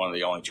 that was one of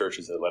the only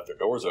churches that left their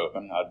doors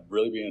open. I'd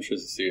really be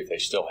interested to see if they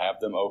still have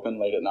them open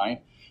late at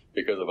night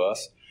because of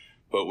us.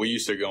 But we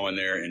used to go in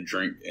there and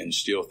drink and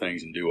steal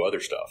things and do other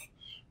stuff,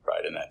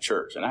 right, in that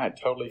church. And I had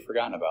totally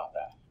forgotten about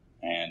that.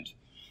 And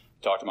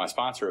talked to my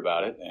sponsor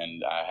about it,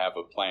 and I have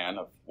a plan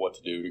of what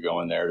to do to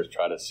go in there to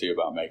try to see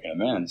about making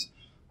amends.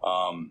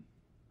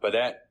 But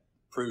that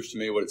proves to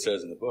me what it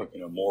says in the book.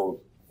 More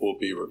will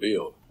be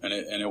revealed, and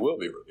it will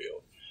be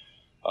revealed.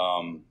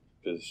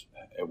 Because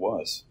it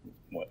was,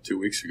 2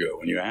 weeks ago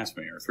when you asked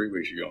me, or 3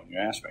 weeks ago when you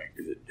asked me,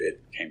 because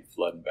it came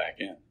flooding back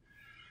in.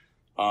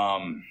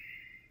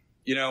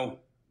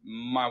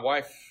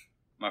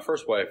 My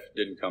first wife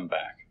didn't come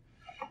back,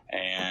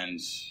 and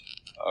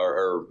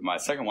or my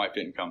second wife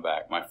didn't come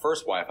back. My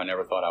first wife, I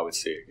never thought I would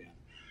see again.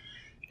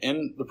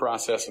 In the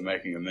process of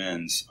making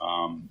amends,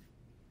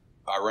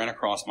 I ran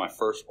across my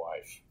first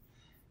wife,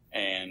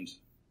 and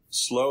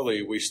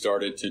slowly we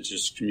started to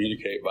just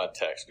communicate by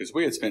text, because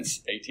we had spent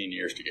 18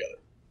 years together,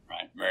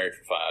 right? Married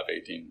for 5,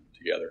 18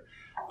 together.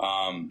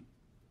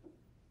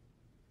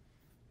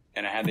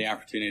 And I had the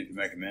opportunity to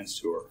make amends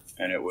to her,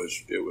 and it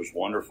was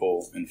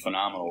wonderful and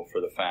phenomenal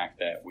for the fact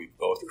that we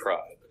both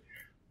cried,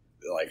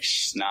 like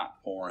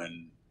snot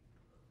pouring,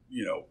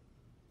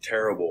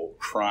 terrible,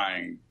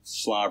 crying,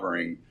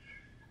 slobbering,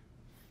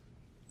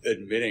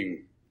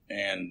 admitting.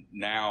 And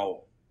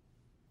now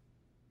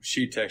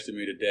she texted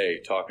me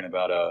today talking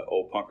about a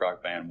old punk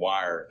rock band,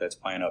 Wire, that's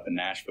playing up in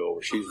Nashville,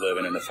 where she's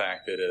living, and the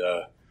fact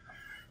that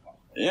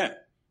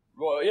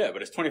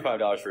but it's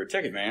 $25 for a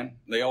ticket, man.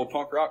 The old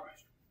punk rock.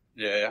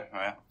 Yeah.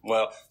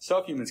 Well,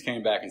 Subhumans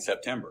came back in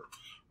September,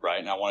 right?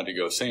 And I wanted to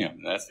go see them.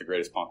 And that's the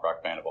greatest punk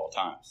rock band of all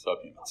time,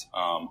 Subhumans.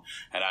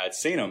 And I had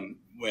seen them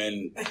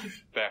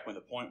back when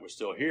the Point was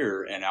still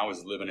here, and I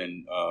was living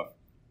in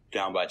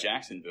down by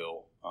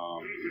Jacksonville.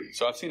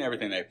 So I've seen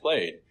everything they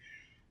played.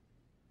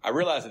 I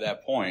realized at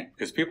that point,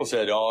 because people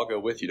said, "Oh, I'll go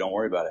with you. Don't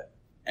worry about it."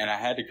 And I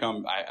had to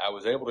come. I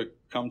was able to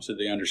come to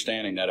the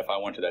understanding that if I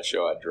went to that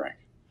show, I'd drink.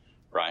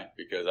 Right?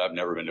 Because I've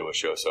never been to a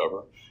show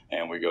sober.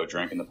 And we go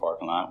drink in the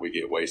parking lot. We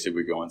get wasted.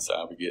 We go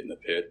inside. We get in the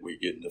pit. We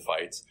get into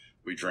fights.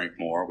 We drink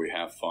more. We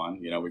have fun.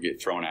 We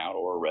get thrown out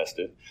or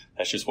arrested.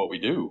 That's just what we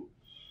do.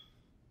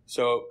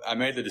 So I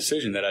made the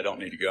decision that I don't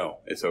need to go.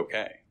 It's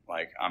okay.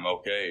 Like, I'm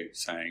okay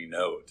saying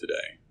no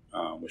today,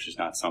 which is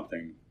not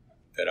something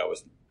that I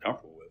was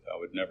comfortable with. I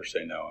would never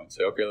say no. I'd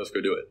say, okay, let's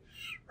go do it.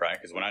 Right?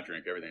 Because when I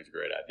drink, everything's a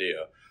great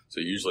idea.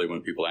 So usually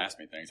when people ask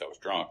me things, I was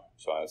drunk.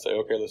 So I would say,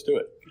 okay, let's do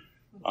it.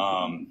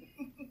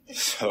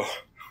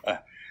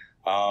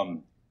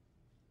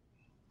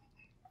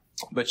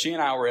 But she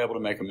and I were able to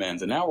make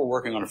amends, and now we're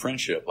working on a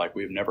friendship like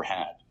we've never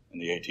had in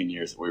the 18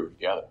 years that we were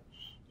together,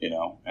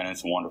 and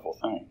it's a wonderful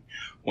thing.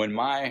 When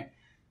my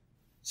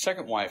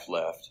second wife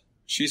left,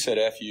 she said,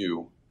 "F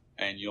you,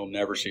 and you'll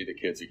never see the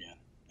kids again."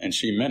 And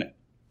she meant it.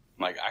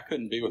 Like, I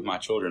couldn't be with my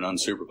children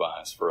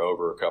unsupervised for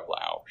over a couple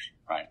of hours,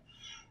 right?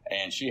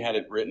 And she had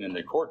it written in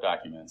the court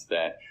documents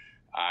that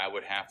I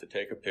would have to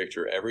take a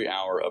picture every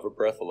hour of a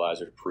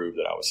breathalyzer to prove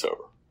that I was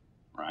sober,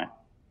 right?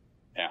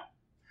 Yeah.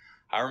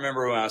 I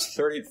remember when I was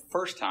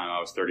first time I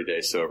was 30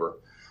 days sober,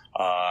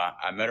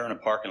 I met her in a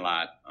parking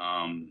lot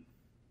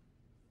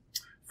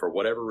for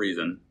whatever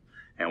reason,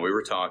 and we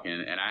were talking,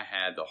 and I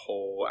had the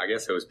whole, I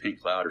guess it was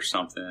pink cloud or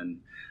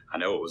something. I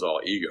know it was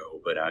all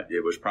ego, but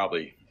it was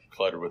probably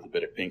cluttered with a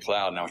bit of pink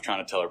cloud, and I was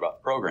trying to tell her about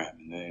the program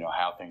and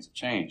how things have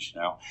changed,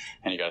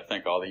 and you got to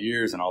think all the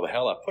years and all the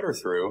hell I put her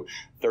through.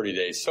 30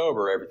 days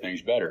sober,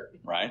 everything's better,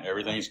 right?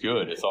 Everything's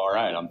good. It's all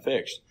right. I'm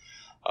fixed.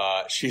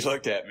 She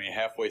looked at me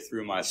halfway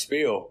through my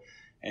spiel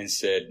and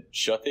said,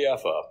 "Shut the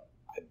F up.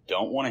 I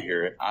don't want to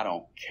hear it. I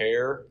don't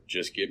care.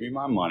 Just give me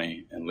my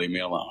money and leave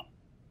me alone."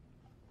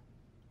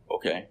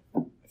 Okay.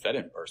 If that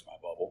didn't burst my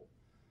bubble.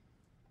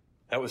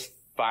 That was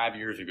 5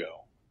 years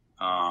ago.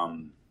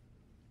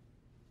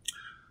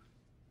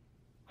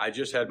 I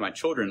just had my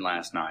children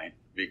last night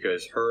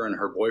because her and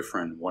her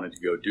boyfriend wanted to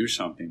go do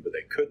something, but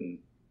they couldn't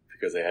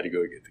because they had to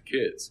go get the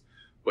kids.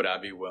 Would I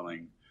be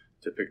willing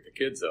to pick the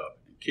kids up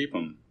and keep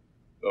them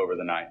over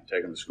the night and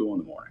take them to school in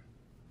the morning?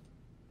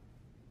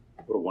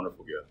 What a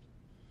wonderful gift,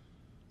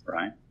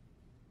 right?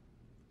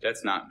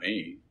 That's not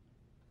me.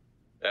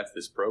 That's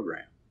this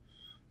program.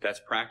 That's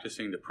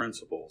practicing the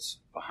principles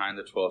behind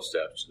the 12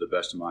 steps to the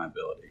best of my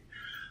ability.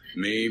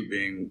 Me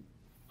being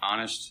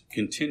honest,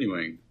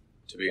 continuing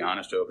to be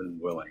honest, open, and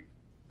willing,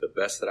 the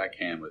best that I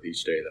can with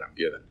each day that I'm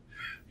given.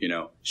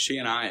 She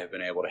and I have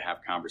been able to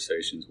have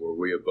conversations where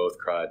we have both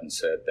cried and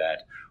said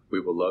that we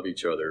will love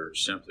each other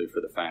simply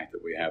for the fact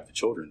that we have the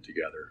children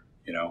together,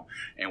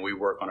 and we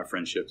work on a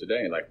friendship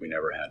today like we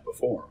never had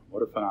before.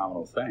 What a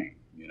phenomenal thing,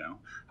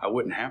 I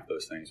wouldn't have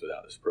those things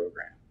without this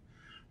program,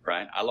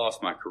 right? I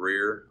lost my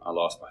career. I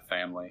lost my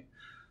family.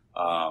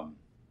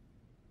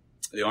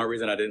 The only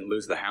reason I didn't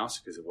lose the house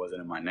because it wasn't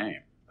in my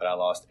name, but I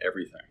lost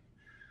everything.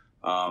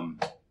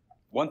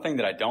 One thing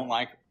that I don't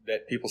like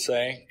that people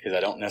say, because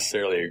I don't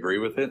necessarily agree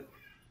with it,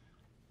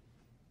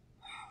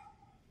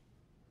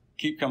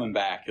 keep coming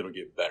back, it'll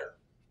get better.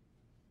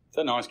 It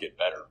doesn't always get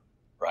better,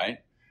 right?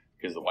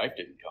 Because the wife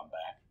didn't come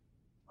back,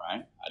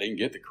 right? I didn't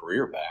get the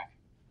career back,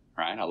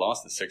 right? I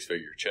lost the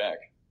 6-figure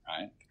check,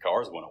 right? The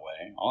cars went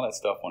away. All that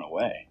stuff went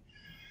away.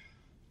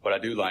 What I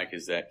do like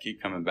is that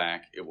keep coming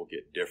back, it will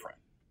get different,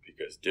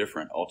 because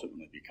different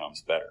ultimately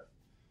becomes better.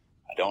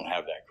 I don't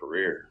have that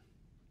career,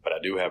 but I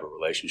do have a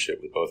relationship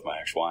with both my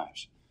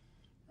ex-wives,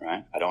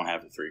 right? I don't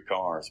have the 3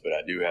 cars, but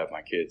I do have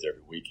my kids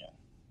every weekend.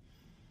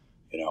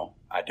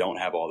 I don't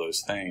have all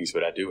those things,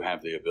 but I do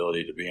have the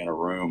ability to be in a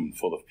room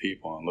full of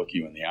people and look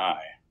you in the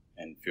eye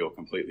and feel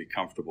completely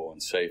comfortable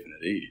and safe and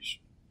at ease.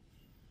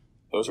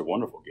 Those are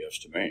wonderful gifts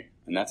to me,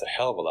 and that's a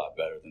hell of a lot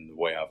better than the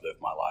way I've lived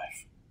my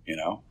life,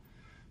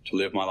 To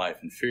live my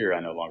life in fear, I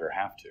no longer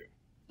have to,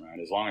 right?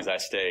 As long as I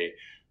stay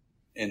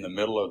in the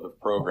middle of the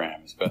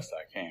program as best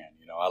I can.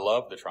 I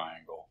love the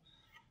triangle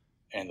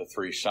and the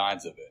 3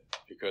 sides of it,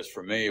 because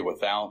for me,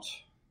 without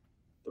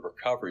the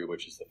recovery,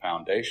 which is the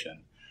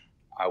foundation,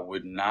 I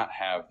would not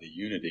have the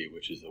unity,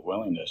 which is the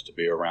willingness to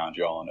be around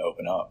y'all and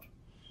open up,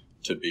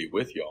 to be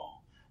with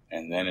y'all.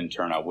 And then in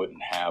turn, I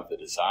wouldn't have the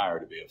desire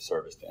to be of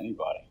service to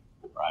anybody,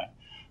 right?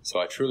 So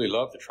I truly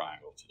love the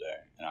triangle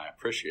today, and I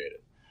appreciate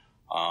it.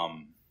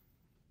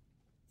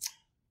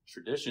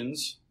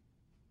 Traditions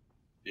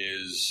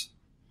is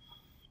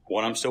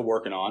one I'm still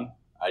working on.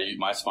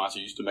 My sponsor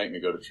used to make me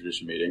go to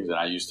tradition meetings, and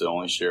I used to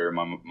only share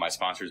my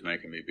sponsor's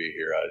making me be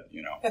here.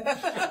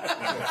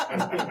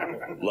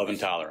 Love and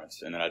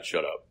tolerance, and then I'd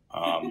shut up.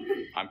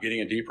 I'm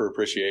getting a deeper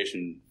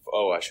appreciation.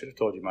 I should have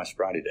told you my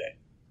sobriety day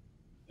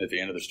at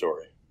the end of the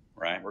story,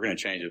 right? We're going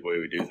to change the way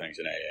we do things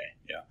in AA.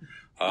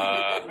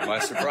 Yeah. My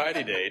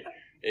sobriety date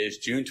is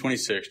June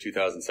 26,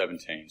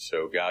 2017.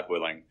 So God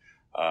willing,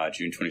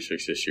 June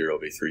 26 this year will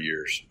be 3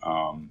 years.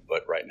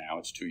 But right now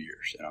it's 2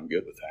 years, and I'm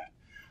good with that.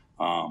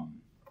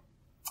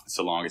 It's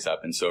the longest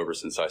I've been sober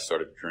since I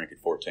started to drink at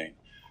 14.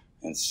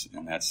 And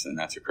that's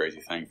a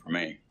crazy thing for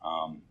me.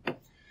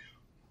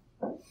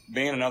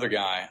 Me and another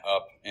guy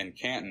up in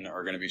Canton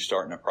are going to be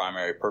starting a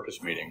primary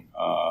purpose meeting.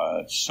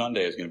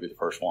 Sunday is going to be the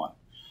first one.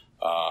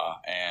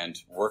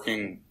 And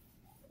working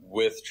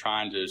with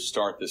trying to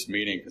start this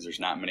meeting, because there's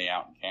not many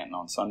out in Canton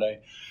on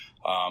Sunday,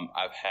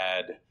 I've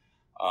had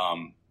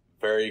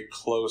very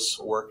close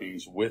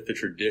workings with the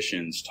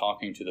traditions,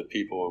 talking to the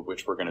people of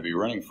which we're going to be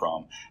running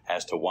from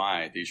as to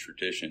why these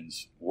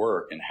traditions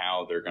work and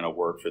how they're going to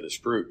work for this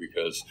group,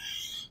 because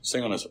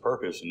singleness of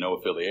purpose and no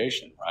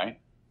affiliation, right?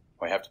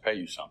 We have to pay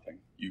you something.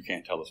 You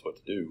can't tell us what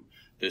to do.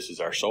 This is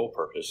our sole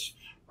purpose,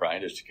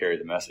 right, is to carry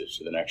the message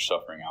to the next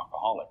suffering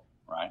alcoholic,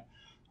 right?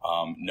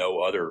 No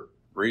other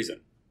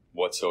reason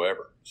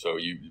whatsoever. So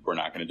we're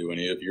not going to do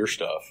any of your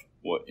stuff.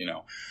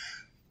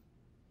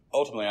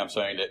 Ultimately, I'm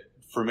saying that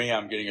for me,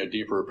 I'm getting a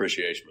deeper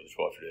appreciation for the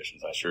 12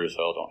 traditions. I sure as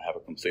hell don't have a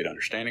complete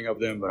understanding of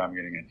them, but I'm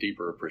getting a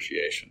deeper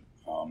appreciation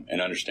and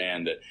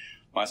understand that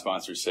my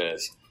sponsor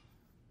says,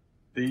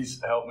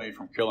 these help me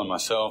from killing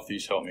myself.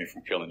 These help me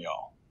from killing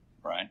y'all,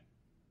 right?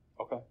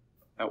 Okay.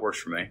 That works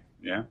for me.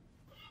 Yeah.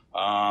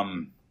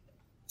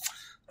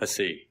 Let's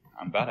see.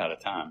 I'm about out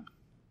of time,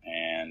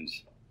 and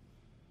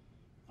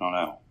I don't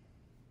know.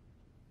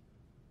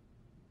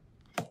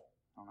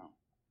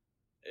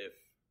 If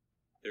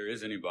there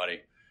is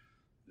anybody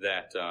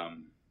that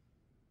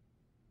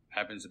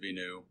happens to be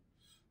new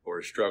or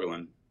is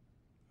struggling,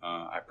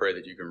 I pray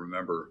that you can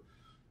remember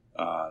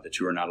that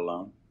you are not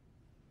alone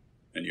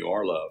and you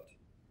are loved,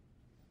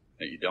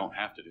 that you don't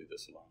have to do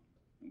this alone.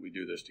 We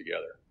do this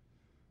together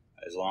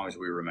as long as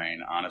we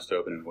remain honest,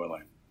 open, and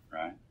willing,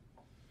 right?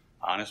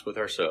 Honest with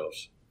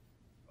ourselves,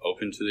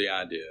 open to the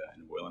idea,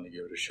 and willing to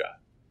give it a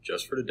shot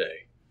just for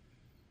today.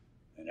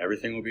 And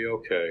everything will be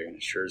okay, and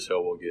it sure as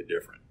hell will get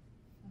different.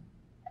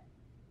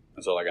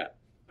 That's all I got.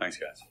 Thanks,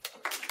 guys.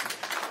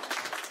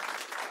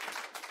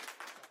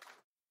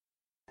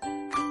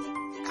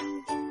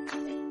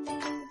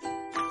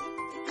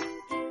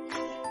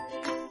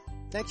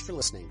 Thanks for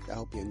listening. I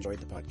hope you enjoyed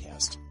the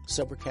podcast.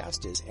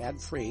 Sobercast is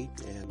ad-free,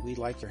 and we'd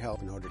like your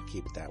help in order to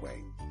keep it that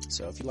way.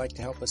 So if you'd like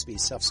to help us be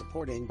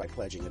self-supporting by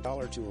pledging $1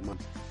 or $2 a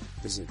month,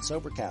 visit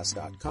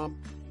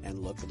Sobercast.com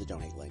and look for the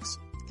donate links.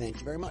 Thank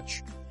you very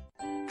much.